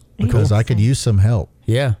to me because I could use some help.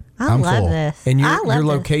 Yeah. I I'm love full. this. And I your love this.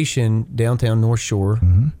 location, downtown North Shore,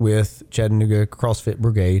 with Chattanooga CrossFit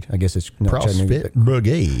Brigade. I guess it's not Chattanooga. CrossFit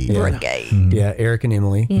Brigade. Yeah. Brigade. Yeah, Eric and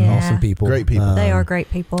Emily, Yeah. awesome people. Great people. They are great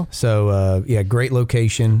people. So great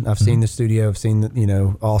location. I've seen the studio. I've seen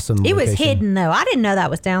the awesome. It was location. hidden though. I didn't know that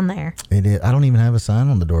was down there. It is. I don't even have a sign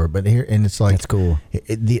on the door, but here, and it's like That's cool.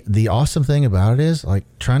 The awesome thing about it is like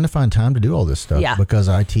trying to find time to do all this stuff Yeah. because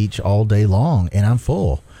I teach all day long and I'm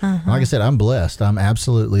full. Like I said, I'm blessed. I'm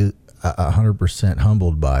absolutely 100%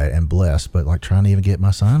 humbled by it and blessed, but like trying to even get my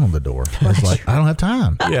sign on the door. It's like, I don't have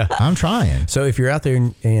time. Yeah. I'm trying. So if you're out there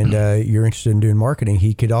and you're interested in doing marketing,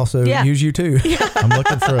 he could also Yeah. use you too. I'm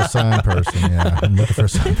looking for a sign person. Yeah. I'm looking for a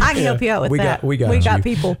sign person. I can help you out with We that. got you.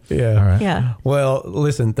 people. Yeah. All right. Yeah. Well,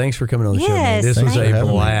 listen, thanks for coming on the show, man. Yes, This was thanks for a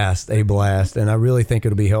having me. blast. And I really think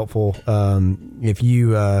it'll be helpful. If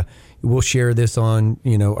you, we'll share this on,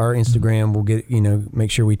 our Instagram. We'll get, make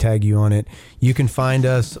sure we tag you on it. You can find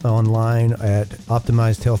us online at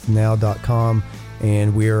optimizedhealthnow.com.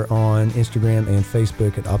 And we're on Instagram and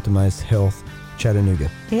Facebook at Optimized Health Chattanooga.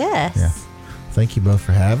 Yes. Yeah. Thank you both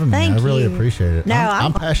for having me. Thank I really you. appreciate it. No,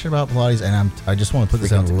 I'm passionate about Pilates, and I just want to put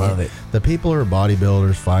this out. Freaking love it. The people who are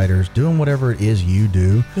bodybuilders, fighters, doing whatever it is you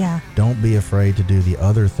do. Yeah. Don't be afraid to do the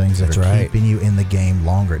other things that That's are right. keeping you in the game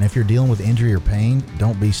longer. And if you're dealing with injury or pain,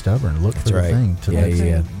 don't be stubborn. Look for the right. thing to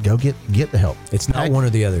Yeah. go get the help. It's not one or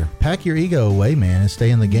the other. Pack your ego away, man, and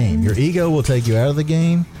stay in the game. Your ego will take you out of the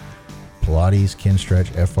game. Pilates, Kin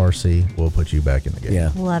Stretch, FRC will put you back in the game.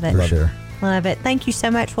 Yeah. Love it. For sure. Love it. Thank you so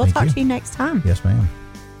much. We'll Thank talk you. to you next time. Yes, ma'am.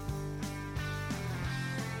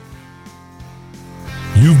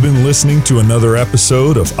 You've been listening to another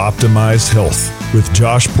episode of Optimized Health with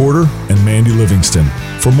Josh Porter and Mandy Livingston.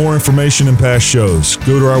 For more information and past shows,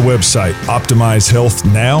 go to our website,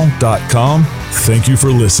 optimizedhealthnow.com. Thank you for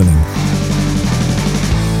listening.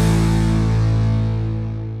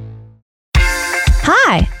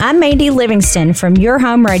 Hi, I'm Mandy Livingston from Your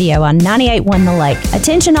Home Radio on 98.1 The Lake.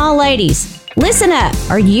 Attention all ladies, listen up.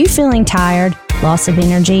 Are you feeling tired, loss of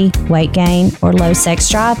energy, weight gain, or low sex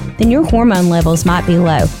drive? Then your hormone levels might be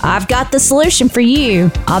low. I've got the solution for you.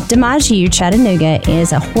 Optimize You Chattanooga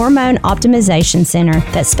is a hormone optimization center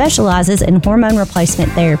that specializes in hormone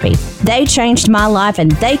replacement therapy. They changed my life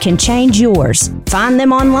and they can change yours. Find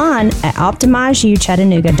them online at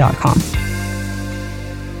optimizeyouchattanooga.com.